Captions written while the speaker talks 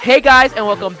Hey guys, and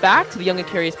welcome back to the Young and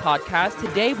Curious podcast.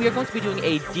 Today we are going to be doing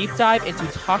a deep dive into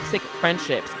toxic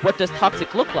friendships. What does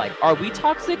toxic look like? Are we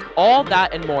toxic? All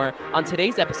that and more on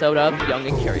today's episode of Young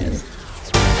and Curious.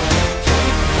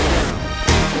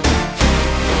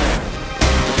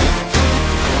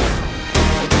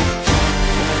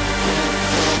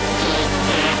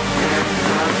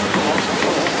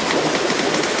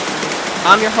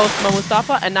 I'm your host, Mo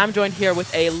Mustafa, and I'm joined here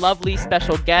with a lovely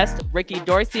special guest, Ricky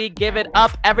Dorsey. Give it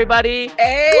up, everybody.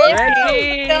 Hey,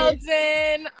 Ricky.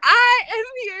 Hilton. I am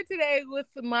here today with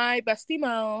my bestie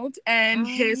Mode and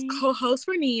his co-host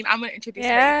Reneen. I'm gonna introduce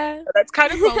her. That's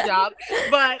kind of cool job,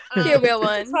 but real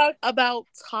one. Talk about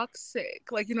toxic.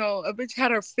 Like, you know, a bitch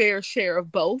had her fair share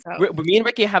of both. Me and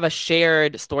Ricky have a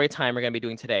shared story time we're gonna be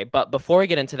doing today. But before we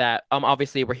get into that,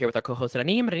 obviously we're here with our co-host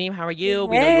Raneem. Raneem, how are you?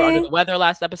 We know you were under the weather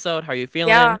last episode. How are you feeling?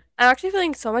 Yeah, I'm actually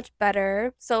feeling so much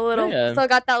better. Still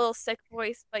got that little sick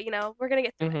voice, but you know, we're gonna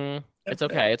get through it. It's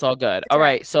okay. It's all good. All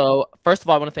right. So first of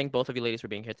all, I want to thank both of you ladies for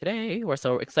being here today. We're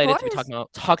so excited to be talking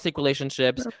about toxic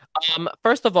relationships.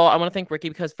 First of all, I want to thank Ricky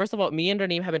because first of all, me and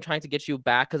Raneem have been trying to get you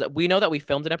back because we know that we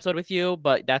filmed an episode with you,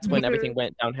 but that's when everything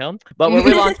went downhill. But we're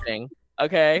relaunching.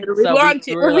 Okay. We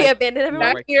abandoned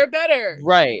everyone. Back here better.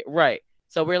 Right.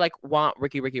 So we're like, want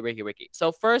Ricky.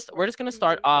 So first, we're just going to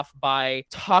start off by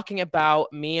talking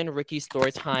about me and Ricky's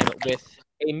story time with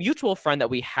a mutual friend that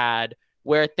we had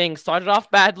where things started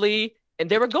off badly and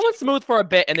they were going smooth for a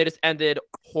bit and they just ended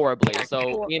horribly.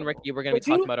 So me and Ricky, we're going to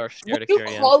be talking about our shared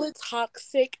experience. Would you call it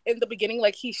toxic in the beginning?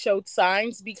 Like he showed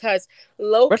signs because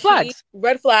red flags.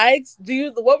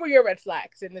 What were your red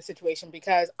flags in this situation?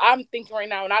 Because I'm thinking right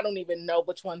now and I don't even know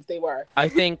which ones they were. I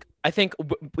think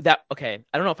that, okay,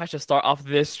 I don't know if I should start off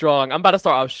this strong. I'm about to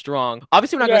start off strong.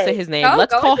 Obviously, we're not going to say his name.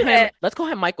 Let's call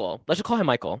him Michael. Let's just call him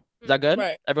Michael. Is that good?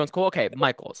 Right. Everyone's cool? Okay,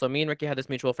 Michael. So me and Ricky had this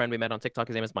mutual friend we met on TikTok.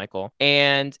 His name is Michael.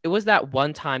 And it was that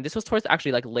one time, this was towards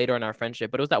actually like later in our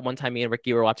friendship, but it was that one time me and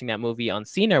Ricky were watching that movie on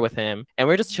Senior with him. And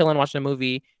we were just chilling watching a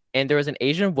movie. And there was an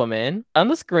Asian woman on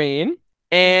the screen.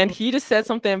 And he just said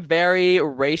something very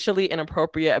racially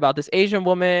inappropriate about this Asian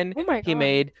woman. Oh my God. He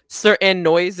made certain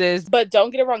noises. But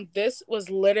don't get it wrong. This was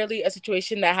literally a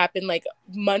situation that happened like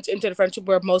months into the friendship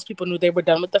where most people knew they were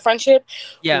done with the friendship.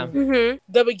 Yeah.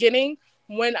 The beginning,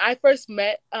 when I first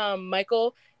met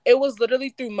Michael, it was literally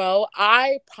through Mo.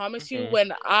 I promise you,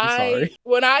 when I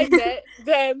met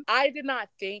them, I did not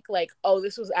think like, oh,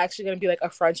 this was actually gonna be like a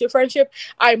friendship.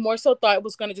 I more so thought it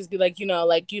was gonna just be like, you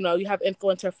have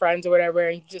influencer friends or whatever,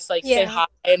 and you just like say hi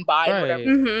and bye and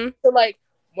whatever. So like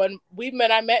when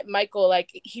I met Michael, like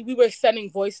we were sending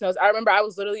voice notes. I remember I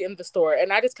was literally in the store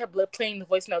and I just kept playing the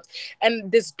voice notes,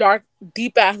 and this dark,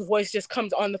 deep ass voice just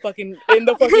comes on in the fucking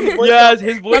voice. Yes,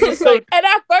 his voice is so. Like, and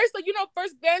at first, like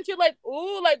first glance, you're like,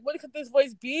 ooh, like what could this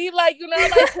voice be? Like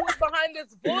like who's behind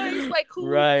this voice? Like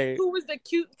who was the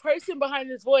cute person behind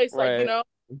this voice? Like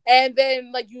And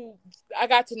then like I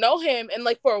got to know him, and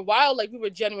like for a while, like we were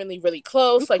genuinely really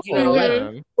close. Like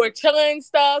like we're chilling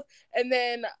stuff, and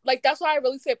then like that's why I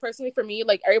really say personally for me,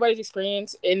 like everybody's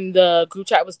experience in the group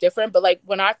chat was different. But like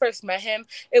when I first met him,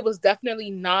 it was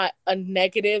definitely not a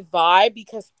negative vibe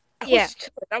because I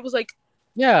was like,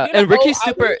 and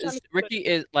Ricky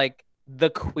is like the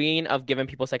queen of giving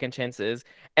people second chances.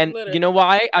 And you know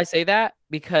why I say that?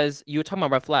 Because you were talking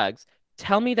about red flags.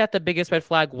 Tell me that the biggest red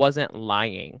flag wasn't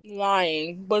lying.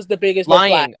 Lying was the biggest red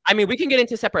flag. I mean, we can get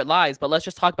into separate lies, but let's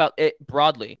just talk about it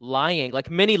broadly. Lying, like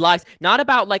mini lies, not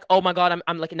about like, oh my God,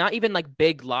 I'm like, not even like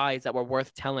big lies that were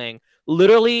worth telling.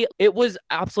 Literally, it was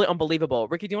absolutely unbelievable.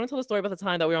 Ricky, do you want to tell the story about the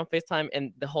time that we were on FaceTime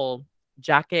and the whole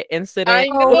jacket incident? I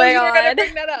know you were gonna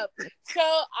bring that up. So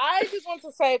I just want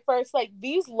to say first, like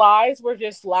these lies were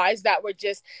just lies that were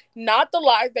just not the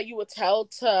lies that you would tell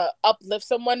to uplift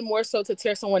someone, more so to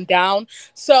tear someone down.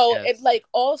 So it like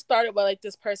all started with like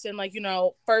this person, like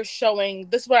first showing,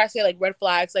 this is what I say, like red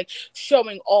flags, like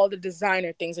showing all the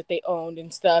designer things that they owned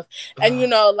and stuff, and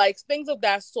like things of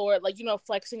that sort, like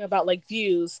flexing about like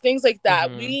views, things like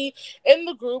that. We in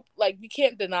the group, like we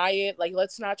can't deny it. Like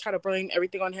let's not try to blame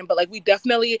everything on him, but like we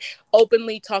definitely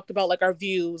openly talked about like our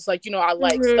views, like I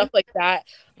like stuff like that.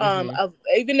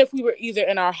 Even if we were either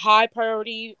in our high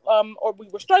priority or we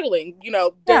were struggling,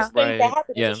 there's things that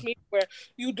happen in social media where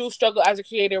you do struggle as a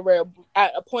creator, where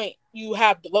at a point you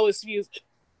have the lowest views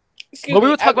But we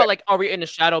would talk about like, are we in a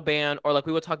shadow ban, or like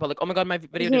we would talk about like, oh my god, my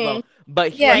video did well.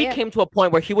 But he came to a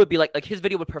point where he would be like his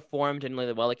video would perform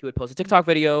really well. Like he would post a TikTok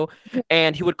video,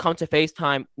 and he would come to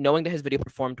FaceTime knowing that his video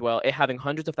performed well, it having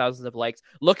hundreds of thousands of likes,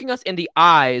 looking us in the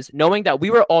eyes, knowing that we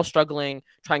were all struggling,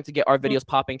 trying to get our videos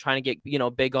popping, trying to get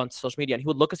big on social media, and he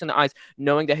would look us in the eyes,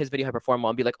 knowing that his video had performed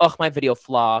well, and be like, oh, my video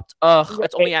flopped.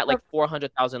 It's only at like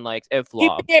 400,000 likes. It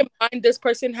flopped. Keep in mind, this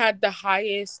person had the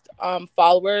highest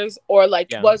followers, or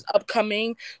like was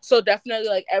upcoming, so definitely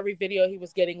like every video he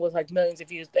was getting was like millions of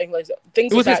views, things like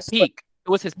it was his peak. It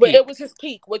was his peak. But it was his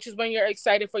peak, which is when you're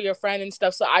excited for your friend and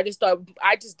stuff. So I just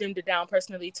dimmed it down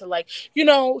personally to like,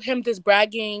 him just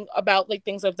bragging about like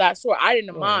things of that sort. I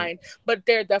didn't mind, but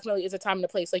there definitely is a time and a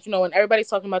place. Like, when everybody's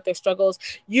talking about their struggles,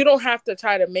 you don't have to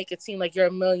try to make it seem like your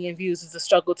 1 million views is a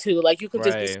struggle too. Like, you can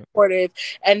just be supportive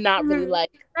and not really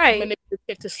like manipulative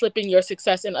to slip in your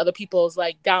success and other people's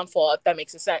like downfall, if that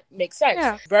makes sense.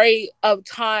 Yeah. Very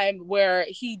time where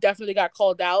he definitely got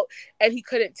called out and he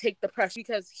couldn't take the pressure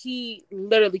because he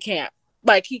literally can't.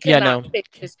 Like, he cannot fix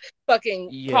his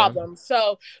fucking problem.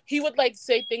 So he would like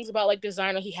say things about like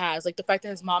designer he has, like the fact that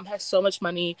his mom has so much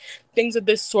money, things of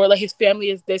this sort, like his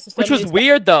family is this, which was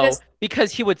weird though,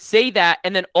 because he would say that,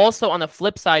 and then also on the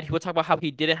flip side he would talk about how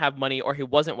he didn't have money or he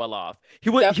wasn't well off. He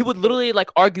would literally like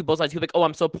argue both sides. He would be like, oh,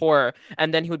 I'm so poor,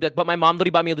 and then he would be like, but my mom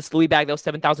literally bought me this Louis bag that was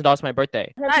 $7,000 for my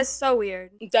birthday. That is so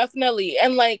weird. Definitely.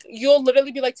 And like, you'll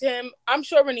literally be like to him, I'm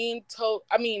sure Mo told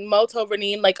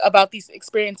Reneen like about these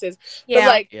experiences. But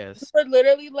like, he would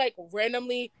literally like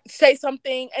randomly say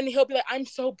something and he'll be like, I'm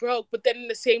so broke, but then in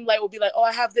the same light will be like, oh,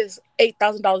 I have this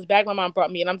 $8,000 bag my mom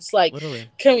brought me, and I'm just like, literally,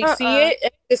 can we see it?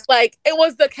 And it's like, it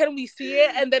was the can we see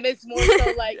it, and then it's more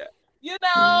so like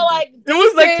like it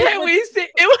was like, can we see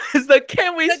it? Was the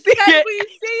can we see it? We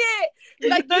see it?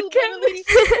 Like,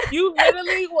 you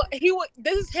literally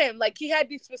this is him. Like, he had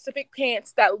these specific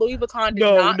pants that Louis Vuitton did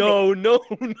not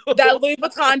make. That Louis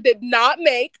Vuitton did not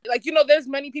make. Like, there's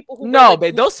many people who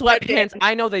babe, those sweatpants,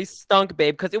 I know they stunk,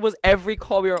 babe, because it was every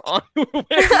call we were on. We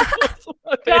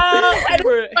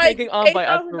were hanging on by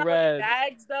us for red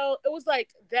bags though. It was like,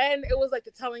 then it was like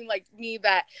the telling like me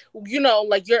that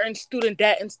like you're in student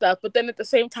debt and stuff, but then at the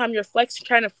same time you're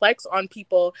trying to flex on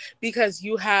people because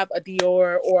you have a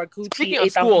Dior or a Gucci. Speaking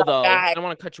of school, though, I don't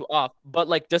want to cut you off, but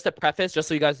like, just to preface, just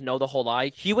so you guys know the whole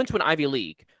lie, he went to an Ivy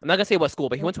League. I'm not gonna say what school,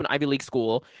 but he went to an Ivy League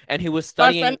school, and he was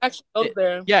studying. My friend actually goes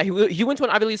there. Yeah, he went to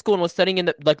an Ivy League school and was studying in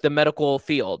the medical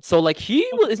field. So like,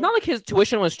 it's not like his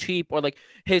tuition was cheap or like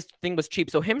his thing was cheap.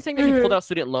 So him saying that he pulled out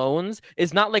student loans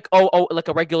is not like like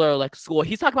a regular like school.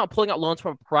 He's talking about pulling out loans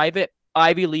from a private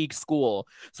Ivy League school.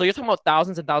 So you're talking about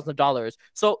thousands and thousands of dollars.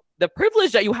 So the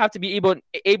privilege that you have to be able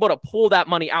to pull that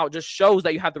money out just shows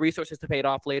that you have the resources to pay it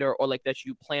off later, or like that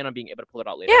you plan on being able to pull it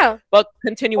out later. Yeah. But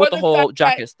continue with the whole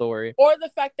jacket story. Or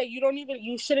the fact that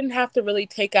you shouldn't have to really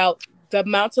take out the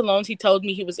amounts of loans he told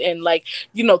me he was in, like,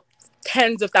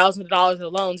 tens of thousands of dollars in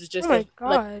loans. Is just like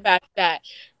the fact that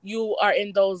you are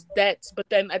in those debts, but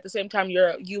then at the same time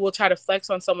you will try to flex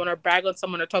on someone or brag on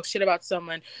someone or talk shit about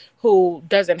someone who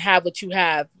doesn't have what you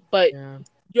have, but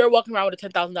you're walking around with a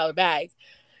 $10,000 bag.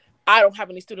 I don't have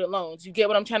any student loans. You get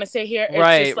what I'm trying to say here?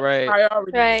 It's just like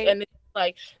priorities. And it's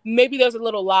like, maybe there's a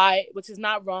little lie, which is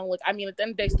not wrong. Like, I mean, at the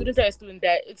end of the day, student debt is student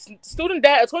debt. It's student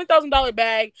debt. A $20,000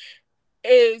 bag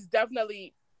is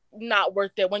definitely not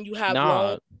worth it when you have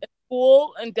loans in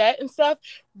school and debt and stuff.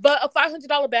 But a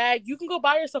 $500 bag, you can go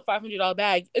buy yourself a $500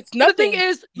 bag. It's nothing. The thing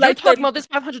is, you're talking about this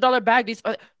 $500 bag.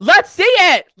 Let's see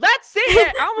it. Let's see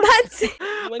it. Let's see.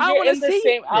 When you're in the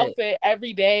same outfit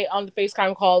every day on the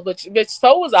FaceTime call, which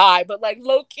so was I, but like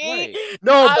low key. Right.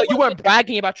 No, but you weren't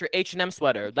bragging about your H&M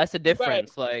sweater. That's the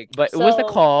difference. Right. Like, but it was the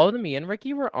call that me and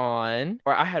Ricky were on,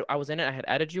 or I was in it. I had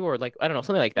added you, or like, I don't know,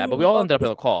 something like that. But we all ended up in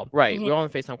a call. Right. We were all on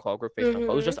FaceTime call, group FaceTime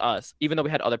call. It was just us, even though we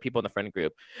had other people in the friend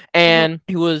group. And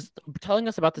he was telling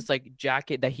us about this like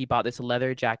jacket that he bought, this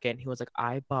leather jacket, and he was like,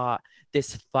 I bought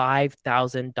this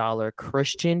 $5,000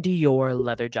 Christian Dior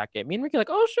leather jacket. Me and Ricky like,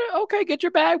 oh shit, okay, get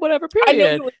your bag, whatever. Period. I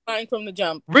knew he was fine from the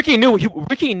jump. Ricky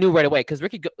knew right away, because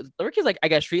Ricky's like, I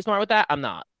guess street smart with that. I'm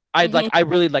not. I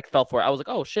really like fell for it. I was like,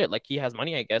 oh shit, like he has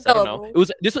money, I guess. I don't know.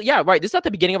 This was at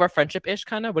the beginning of our friendship ish,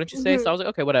 kind of, wouldn't you say? So I was like,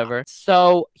 okay, whatever.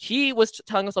 So he was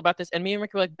telling us about this, and me and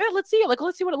Ricky were like, man, let's see it. Like,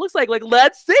 let's see what it looks like. Like,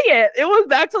 let's see it. It was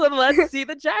back to let's see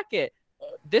the jacket.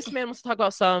 This man wants to talk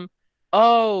about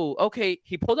okay,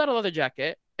 he pulled out a leather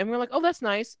jacket, and we were like, oh, that's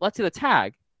nice. Let's see the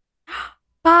tag.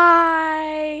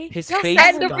 Bye. His Yes, face.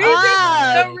 And died.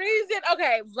 the reason,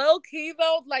 okay, low key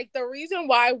though, like the reason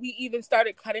why we even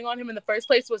started cutting on him in the first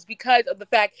place was because of the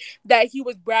fact that he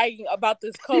was bragging about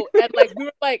this coat. And like, we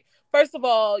were like, first of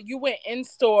all, you went in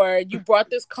store, you brought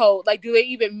this coat. Like, do they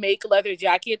even make leather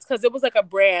jackets? Because it was like a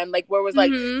brand, like where it was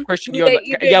like Christian Dior.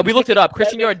 Yeah, we looked it up.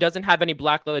 Christian Dior doesn't have any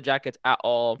black leather jackets at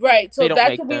all. Right. So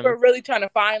that's what we were really trying to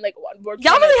find. Like,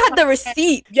 y'all really had the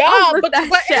receipt. Yeah, but it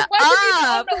wasn't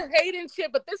no hate and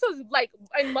shit. But this was like,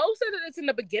 and most of it's in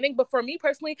the beginning. But for me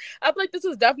personally, I feel like this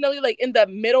was definitely like in the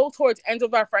middle towards ends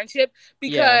of our friendship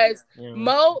because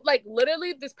Mo, like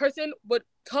literally, this person would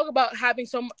talk about having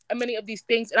so many of these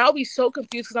things, and I'll be so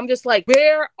confused because I'm just like,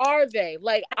 where are they?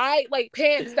 Like, I like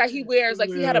pants that he wears, like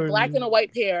he had a black and a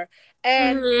white pair,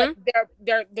 and like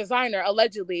they're designer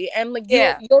allegedly, and like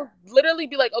you'll literally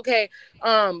be like, okay,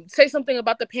 say something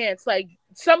about the pants, like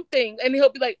something, and he'll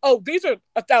be like, oh, these are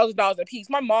 $1,000 a piece,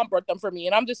 my mom brought them for me,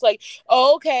 and I'm just like,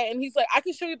 oh, okay. And he's like, I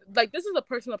can show you, like, this is a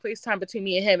personal FaceTime between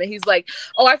me and him, and he's like,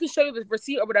 oh, I can show you the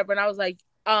receipt or whatever, and I was like,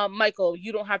 Michael,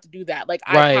 you don't have to do that. Like,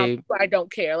 I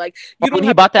don't care. Like, you don't. When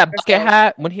he bought that bucket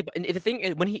hat, when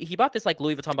he bought this like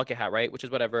Louis Vuitton bucket hat, right? Which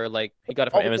is whatever. Like, he got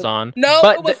it from Amazon. No,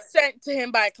 but it was sent to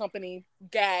him by a company.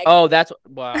 Gag. Oh, that's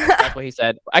what he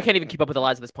said. I can't even keep up with the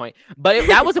lies at this point. But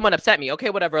that wasn't what upset me. Okay,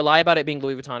 whatever. Lie about it being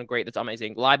Louis Vuitton, great. That's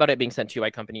amazing. Lie about it being sent to you by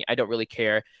a company. I don't really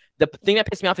care. The thing that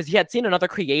pissed me off is he had seen another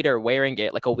creator wearing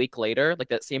it like a week later, like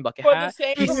that same bucket hat.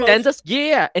 He sends us,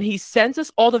 and he sends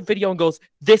us all the video and goes,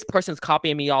 "This person's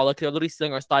copying me, y'all. Like, they're literally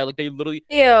stealing our style. Like, they literally."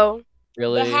 Ew.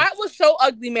 Really? The hat was so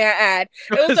ugly, man.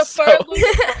 It was a fur Louis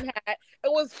Vuitton hat.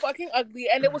 It was fucking ugly,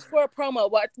 and it was for a promo,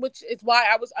 which is why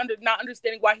I was not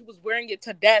understanding why he was wearing it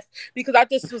to death, because I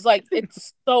just was like,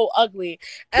 it's so ugly.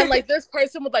 And like, this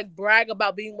person would like brag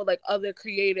about being with like other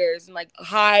creators and like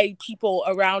high people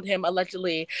around him,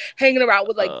 allegedly hanging around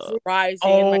with like Verizon.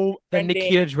 Oh, the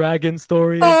Nikita Dragon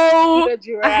story. Oh,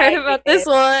 I heard about this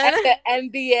one. And the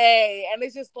NBA, and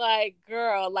it's just like,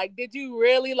 girl, like, did you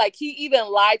really, like, he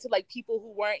even lied to like people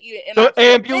who weren't even in the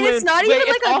ambulance. And it's not even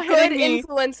like a good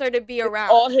influencer to be around.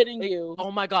 All hitting you.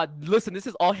 Oh my god! Listen, this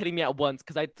is all hitting me at once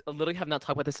because I literally have not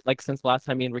talked about this like since the last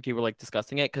time me and Ricky were like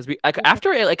discussing it, because we like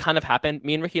after it like kind of happened,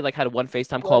 me and Ricky like had one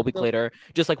FaceTime call a week later,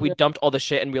 just like we dumped all the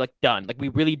shit and we like done. Like, we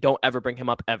really don't ever bring him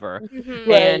up ever.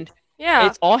 And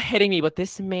it's all hitting me, but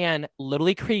this man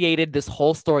literally created this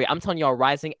whole story. I'm telling y'all,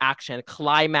 rising action,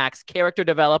 climax, character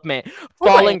development,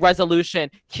 falling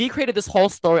resolution. He created this whole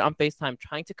story on FaceTime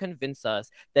trying to convince us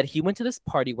that he went to this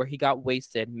party where he got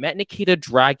wasted, met Nikita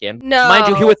Dragon. No. Mind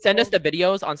you, he would send us the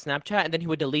videos on Snapchat and then he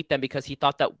would delete them because he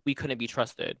thought that we couldn't be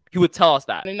trusted. He would tell us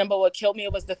that. And remember, what killed me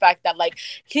was the fact that like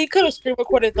he could have screen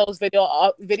recorded those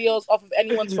videos off of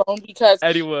anyone's phone, because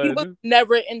he was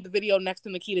never in the video next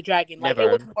to Nikita Dragon. Like,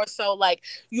 it was more so like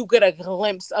you get a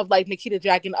glimpse of like Nikita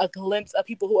Dragon, a glimpse of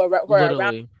people who are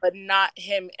around, but not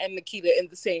him and Nikita in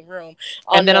the same room.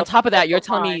 And then on top of that, you're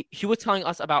telling me he was telling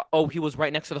us about, oh, he was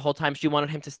right next to her the whole time. She wanted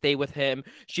him to stay with him.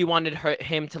 She wanted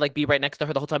him to like be right next to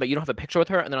her the whole time, but you don't have a picture with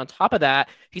her. And then on top of that,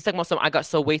 he's talking about I got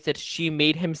so wasted. She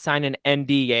made him sign an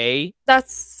NDA.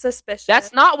 That's suspicious.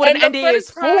 That's not what an NDA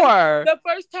is for. The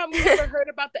first time we ever heard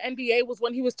about the NDA was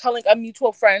when he was telling a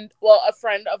mutual friend, a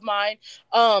friend of mine,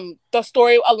 the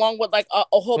story along with like a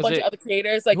whole bunch of other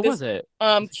creators. Like, who was it?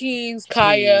 Keys,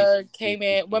 Kaya came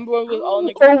in. Remember when we was all in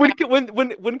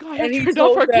the when Kaya turned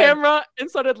off her camera and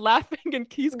started laughing and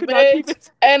Keys could not keep it.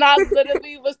 And I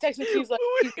literally was texting Keys like,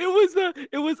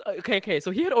 it was okay. So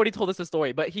he had already told us the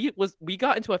story, but we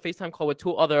got into a FaceTime call with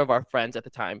two other of our friends at the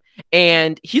time,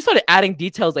 and he started adding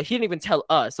details that he didn't even tell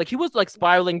us. Like, he was like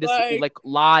spiraling this like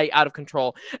lie out of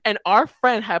control, and our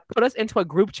friend had put us into a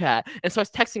group chat and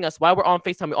starts texting us while we're on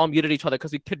FaceTime. We all muted each other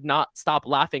because we could not stop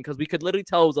laughing, because we could literally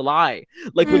tell it was a lie.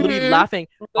 Like, we're literally laughing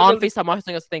on FaceTime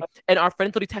watching us thing, and our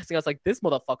friend literally texting us like, this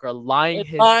motherfucker lying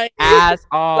his ass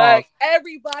off. Like,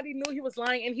 everybody knew he was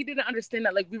lying, and he didn't understand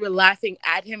that like we were laughing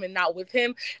at him and not with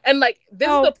him. And like, this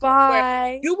is the point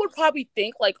where you would probably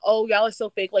think like, oh, y'all are so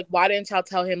fake. Like, why didn't y'all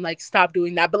tell him like stop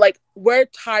doing that? But like, we're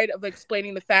tired of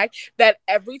explaining the fact that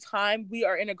every time we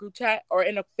are in a group chat or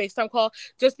in a FaceTime call,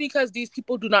 just because these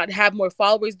people do not have more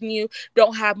followers than you,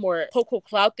 don't have more quote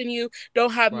clout than you,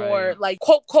 don't have more like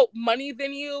quote money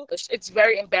than you, it's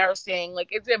very embarrassing. Like,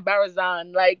 it's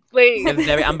embarrassing. Like, please. It's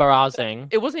very embarrassing.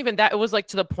 It wasn't even that. It was like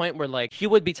to the point where like he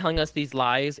would be telling us these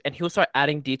lies and he would start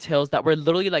adding details that were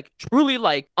literally like truly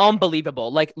like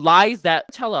unbelievable, like lies that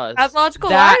tell us pathological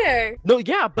liar. No,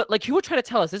 yeah, but like he would try to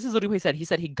tell us, this is literally what he said. He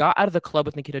said he got out of the club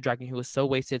with Nikita Dragon. He was so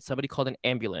wasted. Somebody called an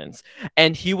ambulance,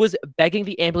 and he was begging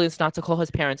the ambulance not to call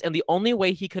his parents. And the only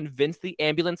way he convinced the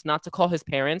ambulance not to call his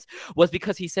parents was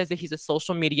because he says that he's a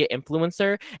social media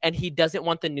influencer and he doesn't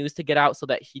want the news to get out so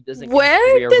that he doesn't.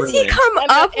 Where does he come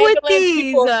up with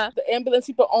these? The ambulance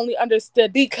people only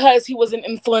understood because he was an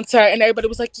influencer, and everybody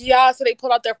was like, yeah. So they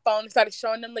pulled out their phone and started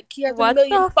showing them like he has a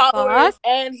million followers,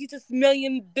 and he just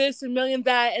million this and million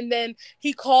that. And then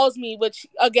he calls me, which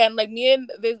again, like me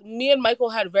and Michael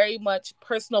had very much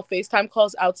personal FaceTime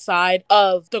calls outside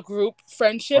of the group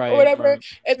friendship or whatever.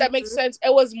 If that makes sense.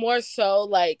 It was more so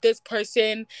like this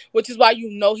person, which is why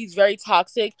he's very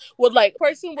toxic, would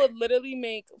literally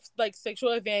make like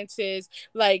sexual advances,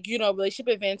 like, you know,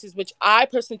 relationship advances, which I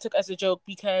personally took as a joke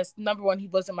because number one, he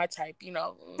wasn't my type, you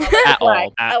know. I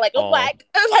like him black.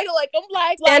 I like him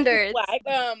black. Standards. Black.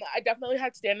 I definitely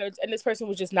had standards, and this person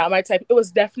was just not my type. It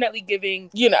was definitely giving,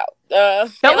 you know,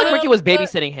 felt like Ricky was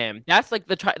babysitting him. That's like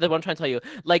the one I'm trying to tell you.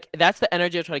 Like, that's the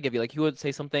energy I'm trying to give you. Like, he would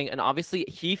say something, and obviously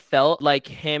he felt like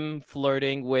him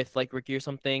flirting with like Ricky or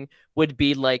something would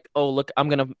be like, oh look, I'm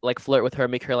gonna like flirt with her,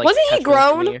 make her like. Wasn't he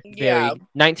grown? Yeah,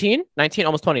 19,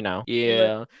 almost 20 now.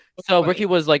 Yeah. So Ricky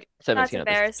was like 17 at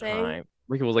this time.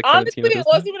 Ricky was like 17. Honestly, it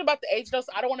wasn't even about the age, though.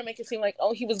 So I don't want to make it seem like,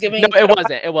 oh, he was giving. No, it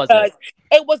wasn't. It wasn't.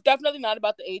 It was definitely not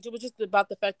about the age. It was just about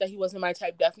the fact that he wasn't my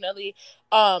type. Definitely.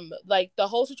 Like the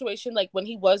whole situation, like when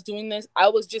he was doing this, I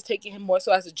was just taking him more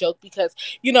so as a joke because,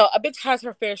 you know, a bitch has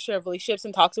her fair share of relationships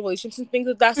and toxic relationships and things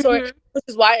of that sort, which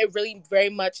is why it really very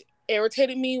much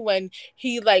irritated me when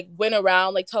he like went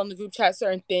around like telling the group chat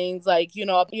certain things, like, you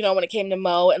know when it came to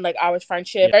Mo and like our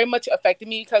friendship, very much affected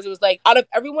me because it was like out of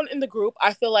everyone in the group,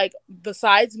 I feel like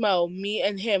besides Mo, me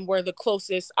and him were the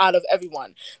closest out of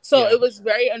everyone. So it was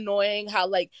very annoying how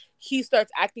like he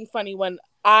starts acting funny when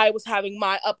I was having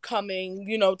my upcoming,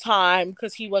 you know, time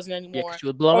because he wasn't anymore. Yeah, she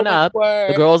was blowing up.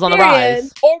 The girl was on the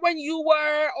rise. Or when you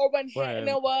were, or when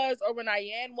Hannah was, or when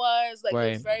Ian was. Like,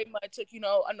 it was very much, like, you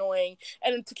know, annoying.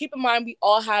 And to keep in mind, we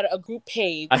all had a group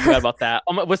page. I forgot about that.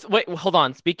 Wait, hold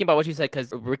on. Speaking about what you said,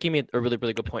 because Ricky made a really,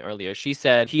 really good point earlier. She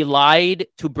said he lied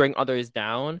to bring others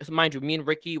down. So mind you, me and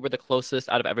Ricky were the closest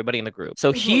out of everybody in the group.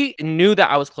 So he knew that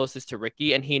I was closest to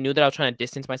Ricky, and he knew that I was trying to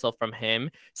distance myself from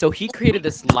him. So he created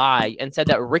this lie and said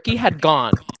that Ricky had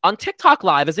gone on TikTok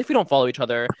Live, as if we don't follow each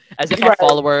other, as if our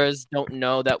followers don't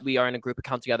know that we are in a group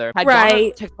account together, had gone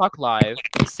on TikTok Live,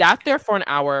 sat there for an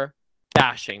hour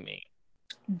bashing me.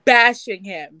 Bashing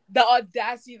him. The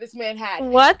audacity this man had.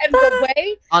 What? And the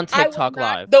way on TikTok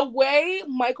Live. The way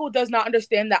Michael does not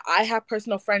understand that I have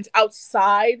personal friends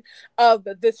outside of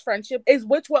this friendship is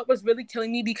what was really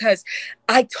killing me, because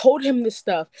I told him this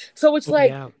stuff. So it's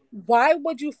why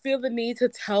would you feel the need to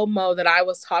tell Mo that I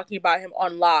was talking about him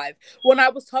on live when I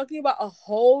was talking about a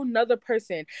whole nother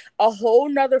person, a whole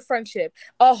nother friendship,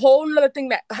 a whole nother thing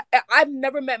that I've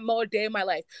never met Mo a day in my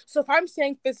life. So if I'm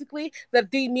saying physically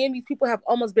that me and these people have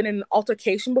almost been in an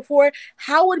altercation before,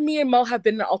 how would me and Mo have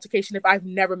been in an altercation if I've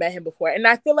never met him before? And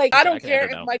I feel like I don't care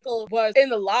if Michael was in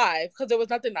the live because there was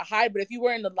nothing to hide, but if you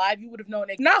were in the live, you would have known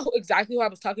not exactly who I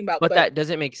was talking about. But that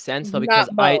doesn't make sense though, because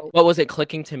what was it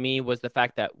clicking to me was the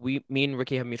fact that me and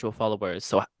Ricky have mutual followers,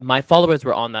 so my followers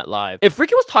were on that live. If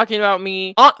Ricky was talking about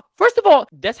me, first of all,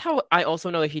 that's how I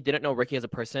also know that he didn't know Ricky as a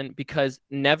person, because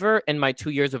never in my 2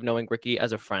 years of knowing Ricky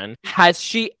as a friend has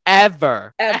she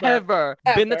ever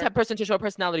been the type of person to show a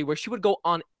personality where she would go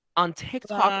on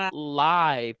TikTok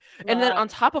Live. And then on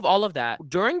top of all of that,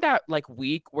 during that like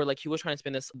week where like he was trying to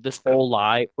spin this whole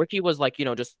lie, Ricky was like, you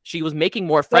know, she was making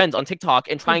more friends on TikTok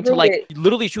and trying to like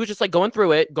literally, she was just like going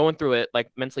through it like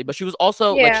mentally, but she was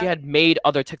also like, she had made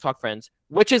other TikTok friends,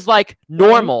 which is like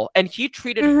normal. And he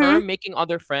treated her making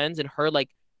other friends and her like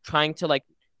trying to like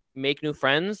make new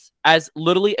friends as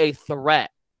literally a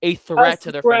threat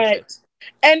to their friendship.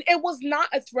 And it was not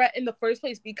a threat in the first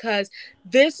place, because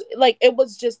this, like, it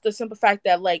was just the simple fact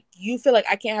that, like, you feel like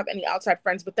I can't have any outside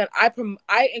friends, but then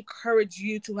I encourage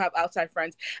you to have outside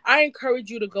friends. I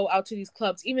encourage you to go out to these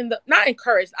clubs, not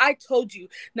encouraged. I told you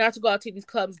not to go out to these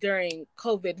clubs during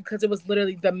COVID because it was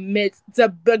literally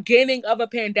the beginning of a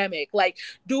pandemic. Like,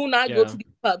 do not go to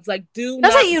these clubs. Like,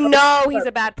 That's how you know he's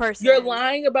a bad person. You're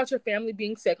lying about your family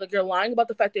being sick. Like, you're lying about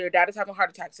the fact that your dad is having a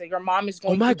heart attack. So your mom is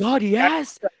going. Oh my God,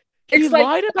 yes. He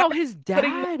lied about his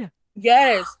dad.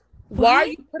 Yes. Why are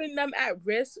you putting them at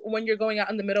risk when you're going out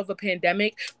in the middle of a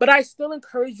pandemic? But I still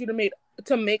encourage you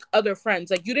to make other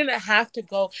friends. Like, you didn't have to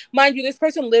go. Mind you, this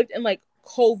person lived in like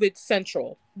COVID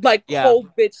Central. Like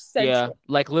COVID Central. Yeah,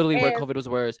 like literally where COVID was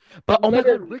worse. But oh my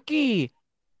God, Ricky,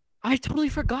 I totally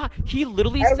forgot. He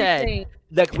literally said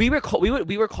like we were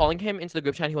calling him into the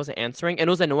group chat. He wasn't answering, and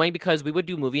it was annoying because we would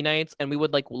do movie nights and we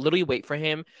would like literally wait for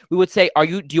him. We would say,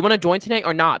 do you want to join tonight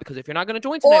or not? Because if you're not going to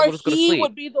join tonight, we'll just go to sleep. He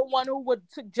would be the one who would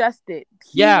suggest it.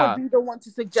 He would be the one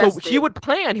to suggest it. So he would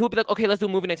plan. He would be like, okay, let's do a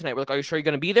movie night tonight. We're like, are you sure you're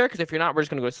going to be there? Because if you're not, we're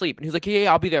just going to go to sleep. And he's like,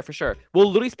 yeah, I'll be there for sure. We'll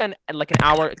literally spend like an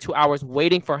hour, 2 hours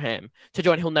waiting for him to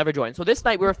join. He'll never join. So this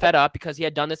night we were fed up because he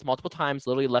had done this multiple times,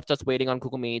 literally left us waiting on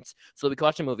Google Meets so that we could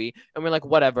watch a movie. And we're like,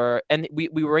 whatever. And we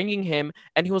were ringing him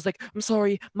and he was like, I'm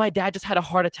sorry, my dad just had a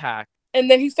heart attack. And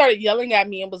then he started yelling at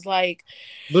me and was like,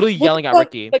 literally yelling at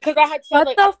Ricky. Because I had said,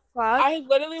 what the fuck? I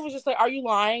literally was just like, are you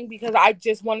lying? Because I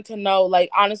just wanted to know. Like,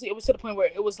 honestly, it was to the point where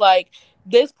it was like,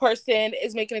 this person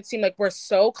is making it seem like we're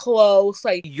so close.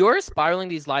 Like, you're spiraling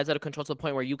these lies out of control to the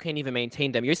point where you can't even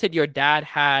maintain them. You said your dad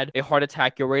had a heart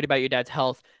attack. You're worried about your dad's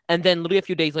health. And then literally a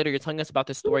few days later, you're telling us about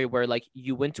this story where like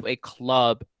you went to a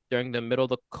club during the middle of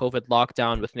the COVID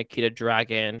lockdown with Nikita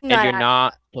Dragon, and you're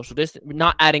not social distance,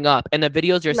 not adding up. And the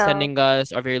videos you're sending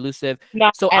us are very elusive.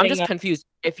 So I'm just confused.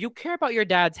 If you care about your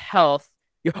dad's health,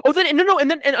 and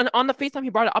on the FaceTime he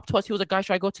brought it up to us. He was like, "Guys,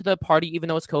 should I go to the party even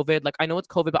though it's COVID? Like, I know it's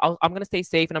COVID, but I'm gonna stay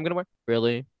safe and I'm gonna wear."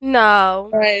 Really? No.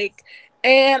 Like.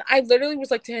 And I literally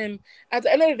was like to him, at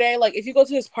the end of the day, like, if you go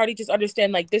to this party, just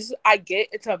understand, like, this is, I get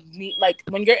it's a meet, like,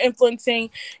 when you're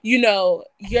influencing, you know,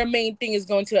 your main thing is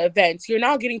going to events. You're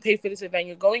not getting paid for this event.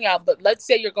 You're going out, but let's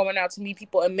say you're going out to meet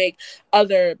people and make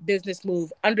other business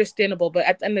move. Understandable, but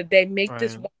at the end of the day, make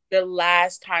this one of your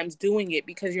last times doing it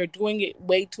because you're doing it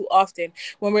way too often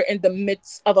when we're in the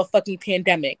midst of a fucking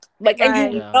pandemic. Like,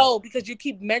 and you know, because you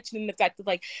keep mentioning the fact that,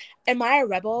 like, am I a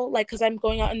rebel? Like, because I'm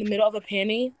going out in the middle of a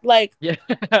panty? Like, you're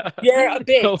a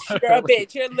bitch. You're a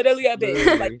bitch. You're literally a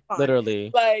bitch. Like, literally.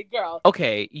 Like, girl.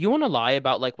 Okay, you want to lie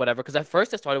about, like, whatever. Because at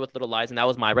first it started with little lies, and that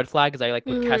was my red flag. Because I, like,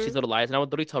 would catch these little lies, and I would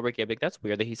literally tell Ricky, I'd be like, that's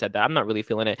weird that he said that. I'm not really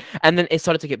feeling it. And then it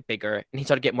started to get bigger, and he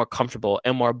started to get more comfortable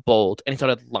and more bold. And he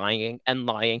started lying and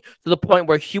lying to the point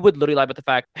where he would literally lie about the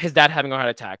fact his dad having a heart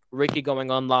attack, Ricky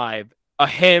going on live,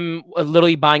 him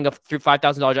literally buying a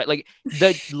 $5,000. Like,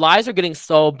 the lies are getting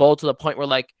so bold to the point where,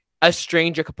 like, a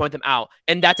stranger could point them out.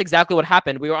 And that's exactly what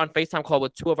happened. We were on FaceTime call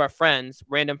with two of our friends,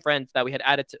 random friends that we had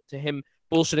added to him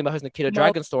bullshitting about his Nikita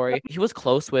Dragon story. He was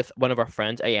close with one of our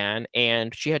friends, Ayan,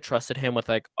 and she had trusted him with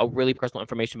like a really personal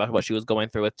information about what she was going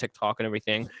through with TikTok and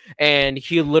everything. And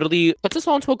he literally puts us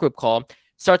all into a group call,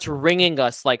 starts ringing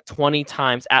us like 20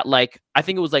 times at like, I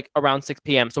think it was like around 6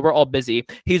 p.m. So we're all busy.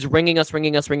 He's ringing us.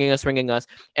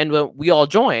 And when we all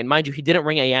join, mind you, he didn't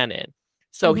ring Ayan in.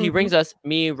 So he rings us,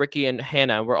 me, Ricky, and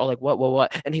Hannah. We're all like,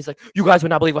 what? And he's like, you guys would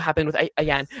not believe what happened with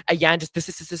Ayan. Ayan just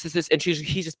this. And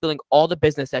he's just spilling all the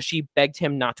business that she begged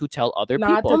him not to tell other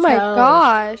people. Oh my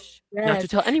gosh. Yes. Not to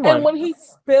tell anyone. And when he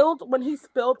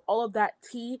spilled all of that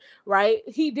tea, right?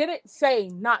 He didn't say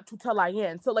not to tell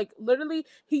Ayan. So like literally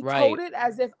he told it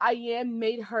as if Ayan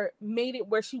made it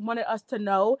where she wanted us to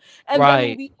know. And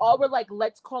then we all were like,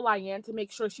 let's call Ayan to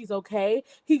make sure she's okay.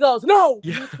 He goes, no,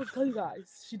 I'm not supposed to tell you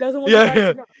guys. She doesn't want you guys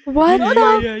to know. What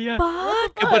the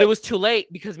fuck? But it was too late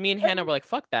because me and Hannah were like,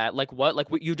 fuck that. Like what? Like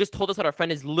you just told us that our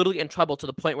friend is literally in trouble to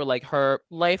the point where like her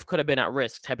life could have been at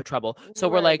risk type of trouble. So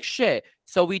we're like, shit.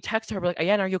 So we text her, we're like,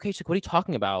 Ayan, are you okay? She's like, what are you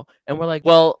talking about? And we're like,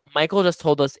 well, Michael just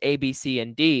told us A, B, C,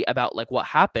 and D about like what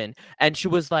happened. And she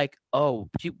was like, oh,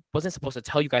 she wasn't supposed to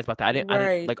tell you guys about that. I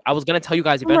didn't like, I was going to tell you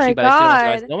guys eventually, but I still want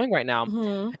you guys knowing right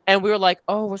now. And we were like,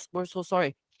 oh, we're so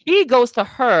sorry. He goes to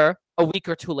her a week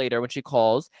or two later when she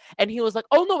calls, and he was like,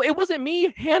 oh no, it wasn't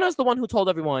me. Hannah's the one who told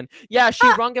everyone. Yeah, she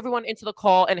rung everyone into the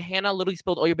call, and Hannah literally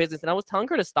spilled all your business. And I was telling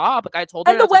her to stop. Like I told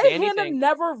her. And the way Hannah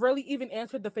never really even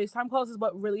answered the FaceTime calls is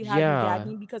what really had me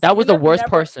gagging, because that was the worst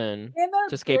person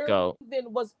to scapegoat.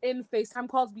 Then was in FaceTime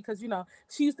calls because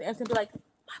she used to answer and be like,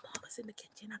 my mom was in the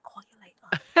kitchen. I'll call you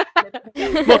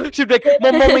later. She'd be like,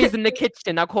 my mom is in the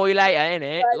kitchen. I'll call you later,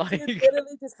 innit? Like, you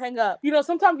literally just hang up.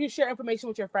 Sometimes you share information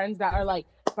with your friends that are like,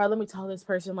 bro, let me tell this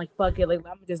person, like, fuck it, like,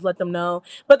 let me just let them know.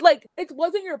 But like, it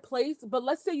wasn't your place. But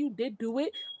let's say you did do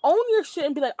it, own your shit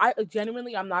and be like,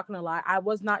 I'm not gonna lie, I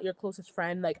was not your closest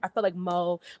friend. Like, I felt like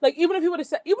Mo, like, even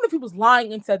if he was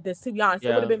lying and said this, to be honest,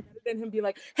 it would have been better than him being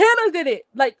like, Hannah did it.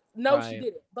 Like, no, she did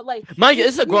it. But like, mind you,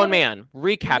 this is a grown man.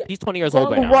 Recap: he's 20 years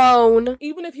old right now. Grown.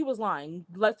 Even if he was lying,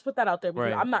 let's put that out there.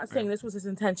 Because I'm not saying this was his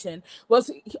intention.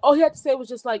 All he had to say was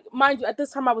just like, mind you, at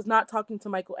this time I was not talking to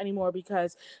Michael anymore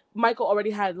because Michael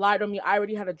already had lied on me. I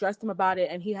already had addressed him about it,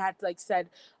 and he had like said,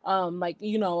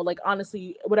 like,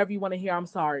 honestly, whatever you want to hear, I'm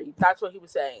sorry. That's what he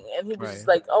was saying, and he was just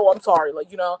like, oh, I'm sorry. Like,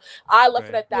 I left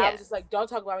it at that. I was just like, don't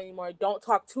talk about me anymore. Don't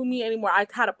talk to me anymore. I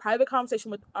had a private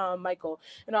conversation with Michael,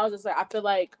 and I was just like, I feel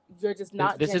like you're just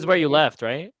not This is where you genuine. left,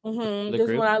 right? This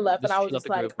is when I left, and I was just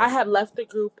like, I had left the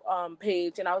group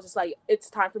page, and I was just like, it's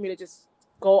time for me to just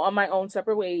go on my own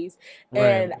separate ways.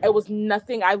 And it was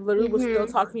nothing. I literally was still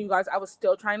talking to you guys. I was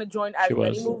still trying to join as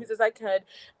many movies as I could,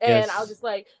 and I was just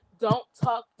like, don't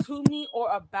talk to me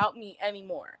or about me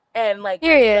anymore. And like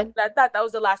that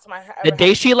was the last time I ever the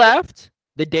day she left,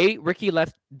 the day Ricky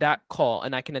left that call,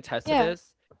 and I can attest to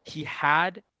this, he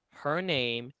had her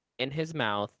name in his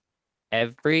mouth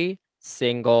every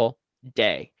single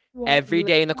day. Every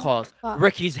day in the calls,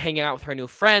 Ricky's hanging out with her new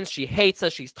friends. She hates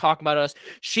us. She's talking about us.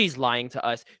 She's lying to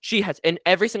us. She has, and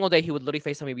every single day he would literally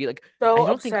FaceTime me and be like, I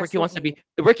don't think Ricky wants to be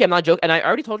Ricky. I'm not joking. And I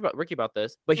already told about Ricky about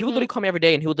this, but he would literally call me every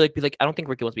day and he would like be like, I don't think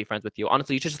Ricky wants to be friends with you.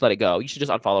 Honestly, you should just let it go. You should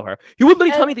just unfollow her. He would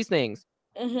literally tell me these things.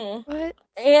 What?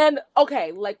 And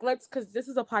okay, like because this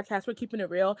is a podcast, we're keeping it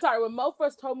real. Sorry, when Mo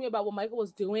first told me about what Michael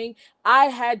was doing,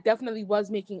 I definitely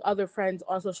was making other friends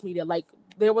on social media. Like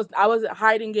I wasn't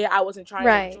hiding it. I wasn't trying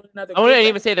to join another. I wouldn't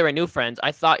even say they were new friends.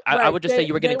 I thought I would just say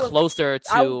you were getting closer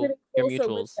to your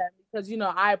mutuals. Because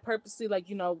I purposely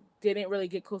didn't really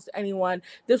get close to anyone.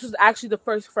 This was actually the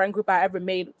first friend group I ever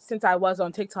made since I was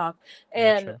on TikTok.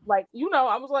 And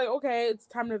I was like, okay, it's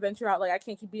time to venture out. Like I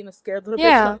can't keep being a scared little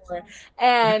bitch anymore.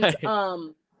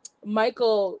 And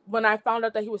Michael, when I found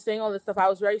out that he was saying all this stuff, I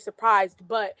was very surprised,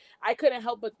 but I couldn't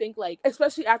help but think, like,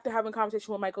 especially after having a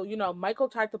conversation with Michael, Michael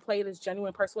tried to play this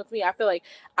genuine person with me. I feel like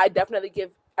I definitely give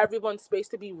everyone space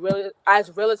to be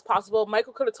as real as possible.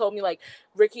 Michael could have told me, like,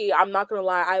 Ricky, I'm not gonna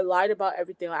lie, I lied about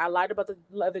everything. Like, I lied about the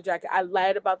leather jacket. I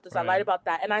lied about this. I lied about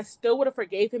that. And I still would have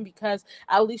forgave him because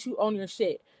at least you own your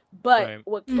shit. But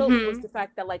what killed me was the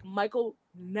fact that, like, Michael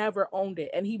never owned it.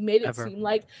 And he made it seem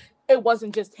like it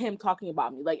wasn't just him talking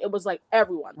about me. Like, it was, like,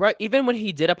 everyone. Right. Even when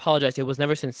he did apologize, it was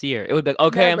never sincere. It would be like,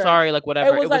 okay, I'm sorry, like,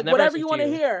 whatever. It was like, whatever you want to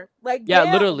hear. Like,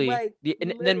 literally. Like,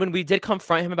 and then when we did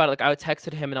confront him about it, like, I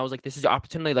texted him and I was like, this is your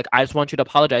opportunity. Like, I just want you to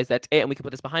apologize. That's it. And we can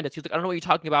put this behind us. He was like, I don't know what you're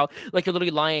talking about. Like, you're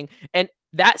literally lying. And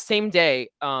that same day,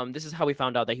 this is how we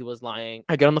found out that he was lying.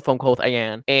 I get on the phone call with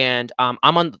Ayan, and I'm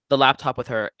on the laptop with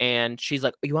her, and she's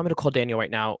like, you want me to call Daniel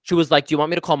right now? She was like, do you want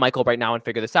me to call Michael right now and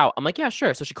figure this out? I'm like, yeah,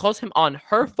 sure. So she calls him on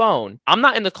her phone. I'm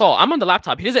not in the call. I'm on the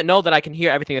laptop. He doesn't know that I can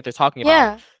hear everything that they're talking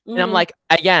about. And I'm like,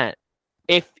 Ayan,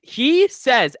 if he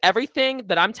says everything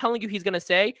that I'm telling you he's gonna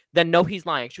say, then no, he's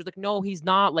lying. She was like, no, he's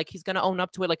not. Like, he's gonna own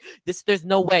up to it. Like, there's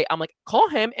no way. I'm like, call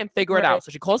him and figure it out.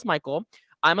 So she calls Michael.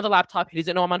 I'm on the laptop. He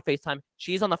doesn't know I'm on FaceTime.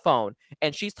 She's on the phone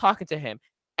and she's talking to him.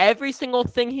 Every single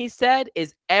thing he said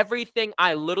is everything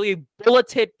I literally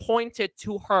pointed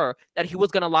to her that he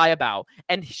was going to lie about.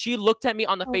 And she looked at me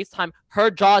on the FaceTime. Her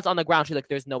jaw's on the ground. She's like,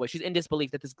 there's no way. She's in disbelief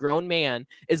that this grown man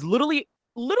is literally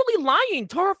lying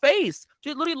to her face.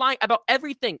 She's literally lying about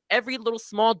everything, every little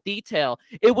small detail.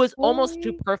 It was almost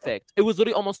too perfect. It was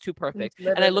literally almost too perfect.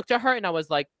 And I looked at her and I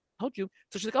was like, told you.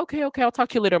 So she's like, okay, I'll talk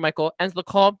to you later, Michael. Ends the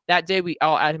call. That day,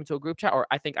 I'll add him to a group chat, or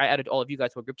I think I added all of you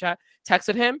guys to a group chat.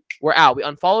 Texted him. We're out. We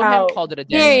unfollowed him, called it a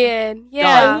day.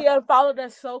 Yeah. He unfollowed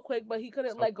us so quick, but he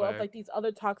couldn't let go of like these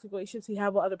other toxic relationships he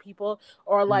had with other people,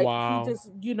 or like he just,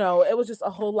 it was just a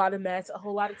whole lot of mess, a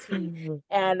whole lot of tea,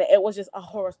 and it was just a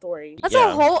horror story. That's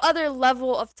a whole other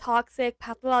level of toxic,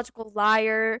 pathological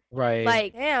liar. Right.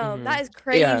 Like, damn, that is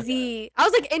crazy. I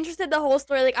was like interested in the whole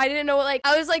story. Like, I didn't know what, like,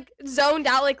 I was like zoned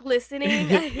out, like listening.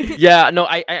 No,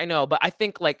 I know, but I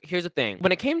think, like, here's the thing.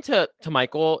 When it came to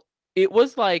Michael, it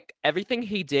was like everything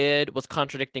he did was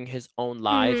contradicting his own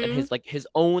lies and his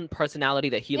own personality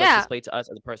that he displayed to us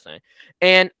as a person.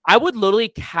 And I would literally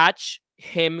catch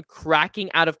him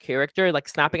cracking out of character, like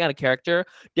snapping out of character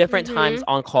different times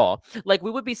on call. Like,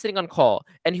 we would be sitting on call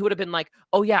and he would have been like,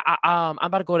 oh yeah, I'm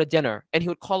about to go to dinner. And he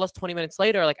would call us 20 minutes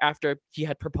later, like after he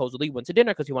had proposally went to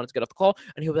dinner because he wanted to get off the call.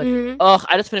 And he would be like, ugh,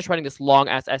 I just finished writing this long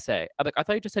ass essay. I'm like, I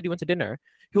thought you just said you went to dinner.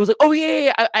 He was like, oh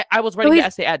yeah, I was writing the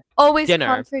essay at always dinner.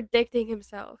 Contradicting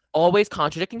himself. Always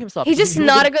contradicting himself. He's just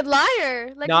not a good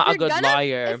liar. Like, not a good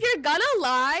liar. If you're gonna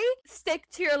lie, stick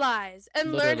to your lies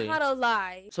and learn how to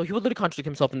lie. So he would literally contradict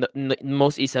himself in the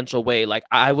most essential way. Like,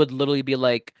 I would literally be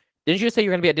like, didn't you say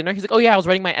you're gonna be at dinner? He's like, oh yeah, I was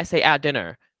writing my essay at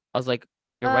dinner. I was like,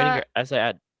 you're writing your essay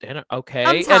at dinner? Okay.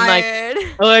 I'm tired.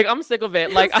 And like I'm sick of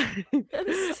it. Like I'm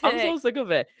so sick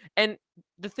of it. And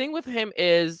the thing with him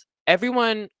is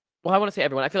everyone, well, I want to say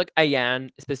everyone. I feel like Ayan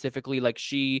specifically, like,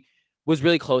 she was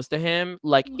really close to him.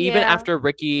 Like, even after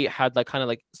Ricky had like kind of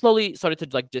like slowly started to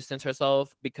like distance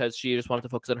herself because she just wanted to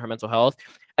focus on her mental health,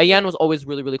 Ayan was always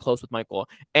really, really close with Michael.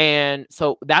 And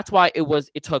so that's why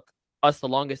it took us the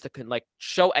longest to like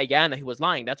show Ayan that he was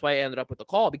lying. That's why I ended up with the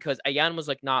call, because Ayan was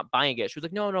like not buying it. She was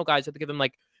like, no, guys, you have to give him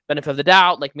like benefit of the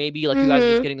doubt. Like, maybe like you guys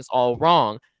are just getting this all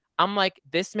wrong. I'm like,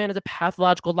 this man is a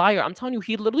pathological liar. I'm telling you,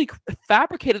 he literally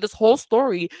fabricated this whole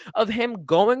story of him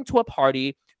going to a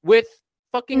party with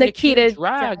fucking Nikita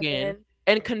Dragun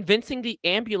and convincing the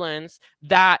ambulance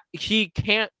that he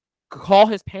can't call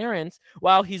his parents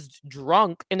while he's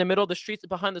drunk in the middle of the streets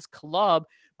behind this club.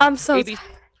 I'm so tired.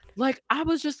 Like, I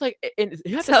was just like, and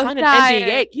you have to So sign an tired.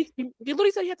 NDA. He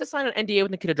literally said you have to sign an NDA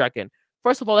with Nikita Dragun.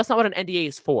 First of all, that's not what an NDA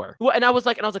is for. And I was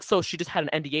like, so she just had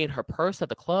an NDA in her purse at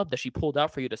the club that she pulled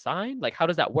out for you to sign? Like, how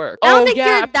does that work? I don't think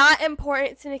you're that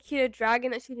important to Nikita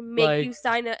Dragun that she'd make you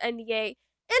sign an NDA.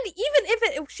 And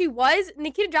even if she was,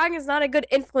 Nikita Dragun is not a good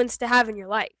influence to have in your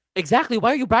life. Exactly.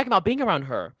 Why are you bragging about being around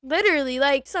her? Literally,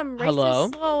 like some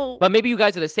racist soul. But maybe you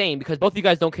guys are the same because both of you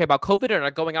guys don't care about COVID and are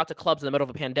going out to clubs in the middle of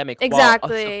a pandemic.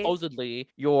 Exactly. While, supposedly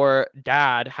your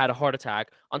dad had a heart attack.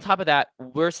 On top of that,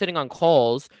 we're sitting on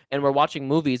calls and we're watching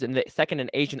movies, and the second an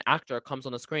Asian actor comes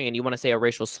on the screen, you want to say a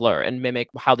racial slur and mimic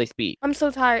how they speak. I'm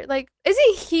so tired. Like,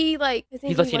 isn't he like?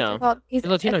 He's Latino. He's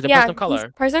Latino. He's a person of color. He's a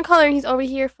person of color, and he's over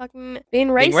here fucking being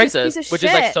racist which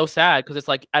is like so sad because it's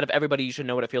like out of everybody, you should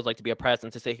know what it feels like to be oppressed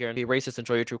and to sit here and be racist and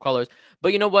show your true colors.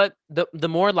 But you know what? The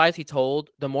more lies he told,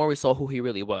 the more we saw who he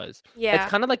really was. Yeah. It's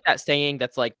kind of like that saying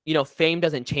that's like, fame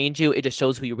doesn't change you; it just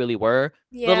shows who you really were.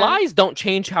 Yeah. The lies don't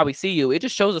change how we see you; it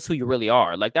just shows us who you really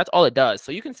are. Like that's all it does.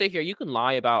 So you can sit here, you can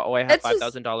lie about, I have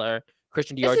 $5,000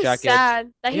 Christian Dior jacket. It's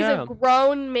sad that he's a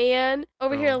grown man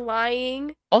over here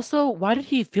lying. Also, why did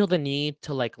he feel the need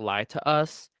to like lie to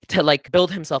us to like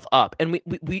build himself up? And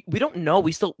we don't know.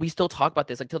 We still talk about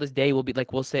this like till this day. We'll be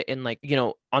like, we'll sit in like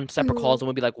on separate calls and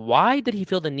we'll be like, why did he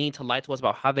feel the need to lie to us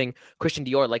about having Christian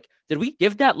Dior? Like, did we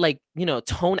give that like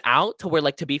tone out to where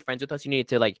like to be friends with us you need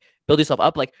to like build yourself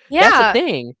up? Like that's the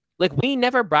thing. Like we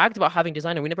never bragged about having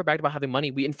designer. We never bragged about having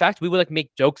money. In fact, we would like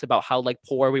make jokes about how like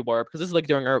poor we were because this is like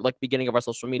during our like beginning of our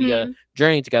social media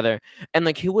journey together. And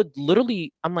like he would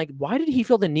literally, I'm like, why did he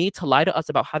feel the need to lie to us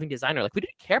about having designer? Like we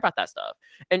didn't care about that stuff.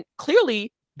 And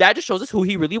clearly that just shows us who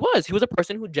he really was. He was a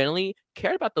person who genuinely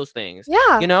cared about those things.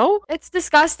 Yeah. It's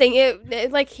disgusting.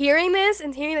 It like hearing this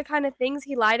and hearing the kind of things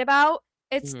he lied about,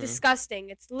 it's disgusting.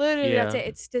 It's literally that's it.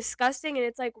 It's disgusting, and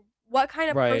it's like, what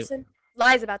kind of person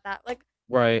lies about that? Like,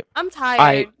 I'm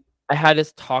tired. I had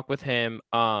this talk with him.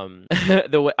 I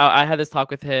had this talk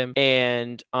with him,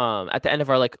 and at the end of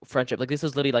our like friendship, like this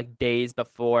was literally like days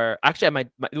before. Actually,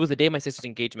 it was the day of my sister's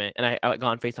engagement, and I got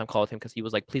on FaceTime call with him because he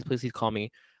was like, please call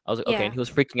me. I was like, okay, and he was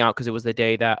freaking out because it was the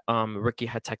day that Ricky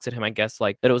had texted him, I guess,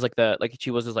 like that it was like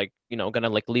she was just like gonna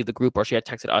like leave the group, or she had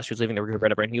texted us, she was leaving the group or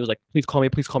whatever, and he was like, please call me,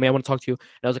 I want to talk to you.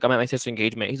 And I was like, I'm at my sister's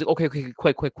engagement. He's like, okay,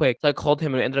 quick. So I called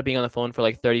him and we ended up being on the phone for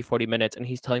like 30-40 minutes, and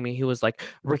he's telling me he was like,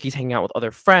 Ricky's hanging out with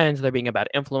other friends, they're being a bad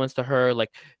influence to her,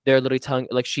 like they're literally telling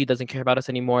like she doesn't care about us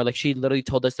anymore, like she literally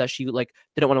told us that she like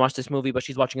didn't want to watch this movie, but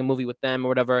she's watching a movie with them or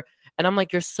whatever. And I'm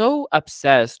like, you're so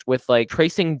obsessed with like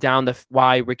tracing down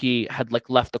why Ricky had like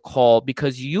left the call,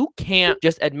 because you can't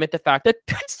just admit the fact that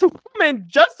this woman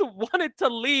just wanted to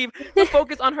leave to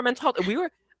focus on her mental health.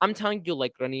 I'm telling you,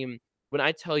 like, Ranim, when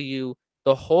I tell you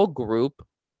the whole group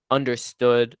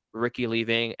understood Ricky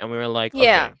leaving, and we were like,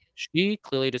 okay, she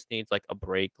clearly just needs like a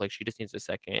break, like she just needs a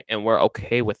second, and we're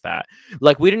okay with that.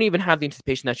 Like we didn't even have the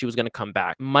anticipation that she was going to come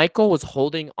back. Michael was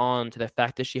holding on to the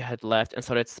fact that she had left and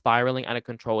started spiraling out of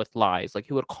control with lies. Like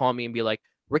he would call me and be like,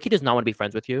 Ricky does not want to be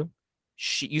friends with you.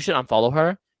 You should unfollow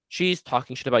her. She's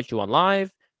talking shit about you on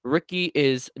live. Ricky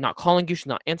is not calling you. She's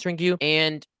not answering you.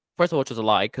 And first of all, which was a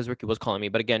lie because Ricky was calling me.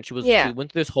 But again, she went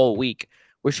through this whole week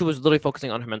where she was literally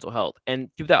focusing on her mental health. And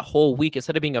through that whole week,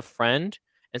 instead of being a friend,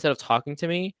 instead of talking to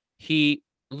me, he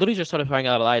literally just started throwing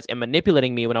out lies and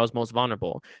manipulating me when I was most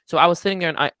vulnerable. So I was sitting there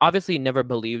and I obviously never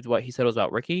believed what he said was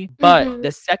about Ricky. But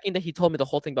the second that he told me the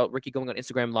whole thing about Ricky going on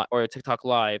Instagram or TikTok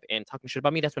live and talking shit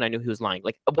about me, that's when I knew he was lying.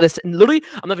 Like literally,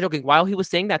 I'm not even joking. While he was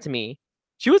saying that to me,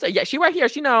 she right here.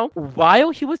 She know.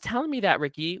 While he was telling me that,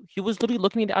 Ricky, he was literally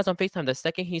looking at us on FaceTime. The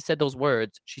second he said those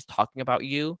words, she's talking about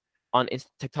you on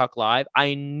TikTok live,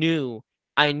 I knew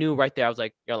right there. I was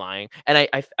like, you're lying. And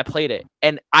I played it.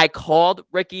 And I called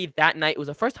Ricky that night. It was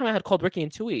the first time I had called Ricky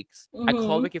in 2 weeks. I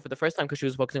called Ricky for the first time because she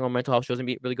was focusing on mental health. She wasn't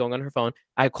really going on her phone.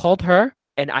 I called her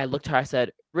and I looked at her. I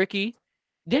said, Ricky,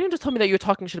 Daniel just told me that you're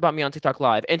talking shit about me on TikTok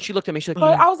live. And she looked at me. She's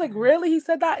like, I was like, really? He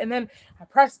said that? And then I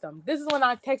pressed him. This is when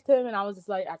I texted him and I was just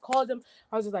like, I called him.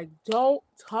 I was just like, don't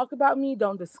talk about me.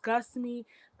 Don't discuss me.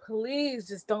 Please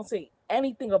just don't say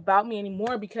anything about me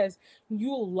anymore because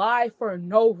you lie for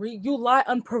no reason. You lie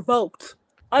unprovoked.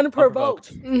 You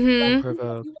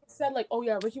said like, oh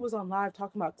yeah, Ricky was on live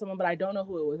talking about someone, but I don't know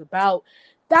who it was about.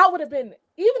 That would have been,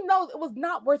 even though it was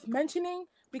not worth mentioning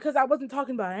because I wasn't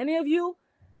talking about any of you.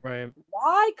 Right.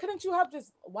 Why did you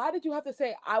have to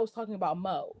say I was talking about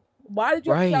Mo? Why did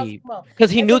you have to tell Simone?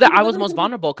 Because he knew that I was most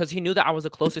vulnerable. Because he knew that I was the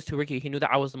closest to Ricky. He knew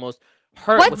that I was the most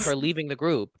hurt with her leaving the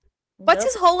group. What's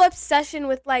his whole obsession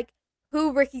with like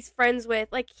who Ricky's friends with?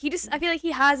 Like I feel like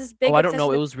he has this big. Oh, I don't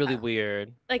know. It was really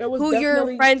weird. Like who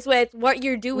you're friends with, what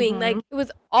you're doing. Like it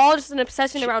was all just an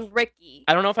obsession around Ricky.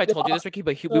 I don't know if I told you this, Ricky,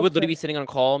 but we would literally be sitting on a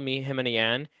call, me, him, and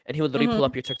Ian, and he would literally pull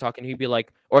up your TikTok and he'd be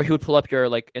like, or he would pull up your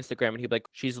like Instagram and he'd be like,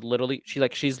 she's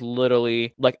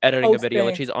literally like editing a video,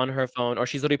 like she's on her phone, or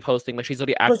she's literally posting, like she's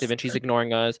literally active and she's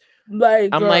ignoring us. Like,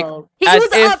 I'm like, he was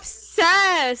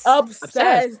obsessed.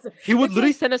 He would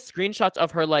literally send us screenshots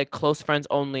of her like close friends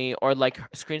only, or like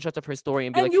screenshots of her story,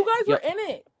 and be like, you guys were in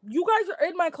it. You guys are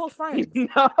in my close friends.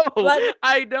 No, like,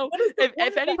 I know.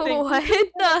 If anything,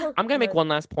 I'm gonna make one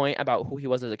last point about who he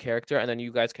was as a character, and then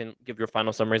you guys can give your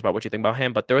final summaries about what you think about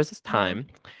him. But there was this time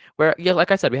where, like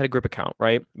I said, we had a group account,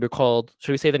 right? We were called,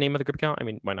 should we say the name of the group account? I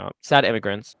mean, why not? Sad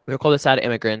Immigrants. We were called the Sad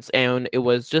Immigrants, and it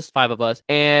was just 5 of us.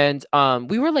 And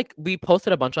we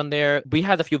posted a bunch on there. We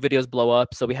had a few videos blow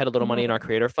up, so we had a little money in our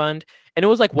creator fund, and it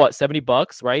was like what,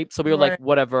 $70, right? So we were like,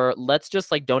 whatever, let's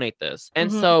just like donate this.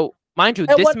 And so, mind you,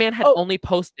 this man had only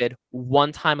posted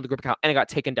one time on the group account, and it got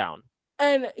taken down.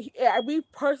 And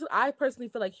I personally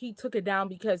feel like he took it down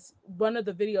because one of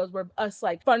the videos were us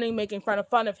like making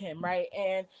fun of him, right?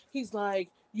 And he's like,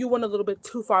 you went a little bit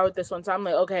too far with this one. So I'm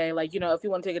like, okay, like, if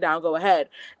you want to take it down, go ahead.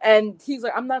 And he's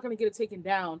like, I'm not going to get it taken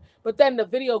down. But then the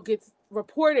video gets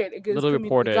reported. It gets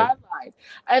reported. Guidelines.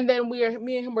 And then me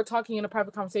and him were talking in a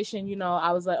private conversation.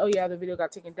 I was like, oh yeah, the video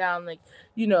got taken down. Like,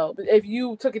 if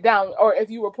you took it down or if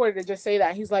you reported it, just say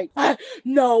that. He's like,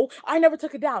 no, I never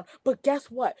took it down. But guess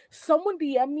what? Someone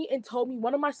DM'd me and told me,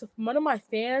 one of my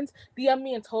fans DM'd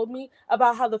me and told me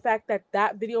about how the fact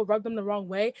that video rubbed them the wrong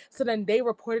way. So then they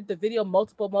reported the video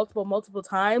multiple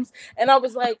times. And I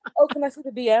was like, oh, can I see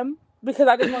the DM? Because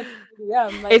I didn't want to see the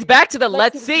DM. Like, it's back to the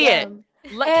let's see it.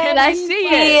 Can I see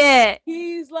it?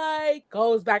 He's like,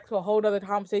 goes back to a whole other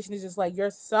conversation. He's just like,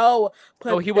 you're so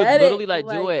pathetic. Oh, he would literally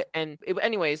do it. And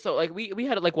anyway, so like we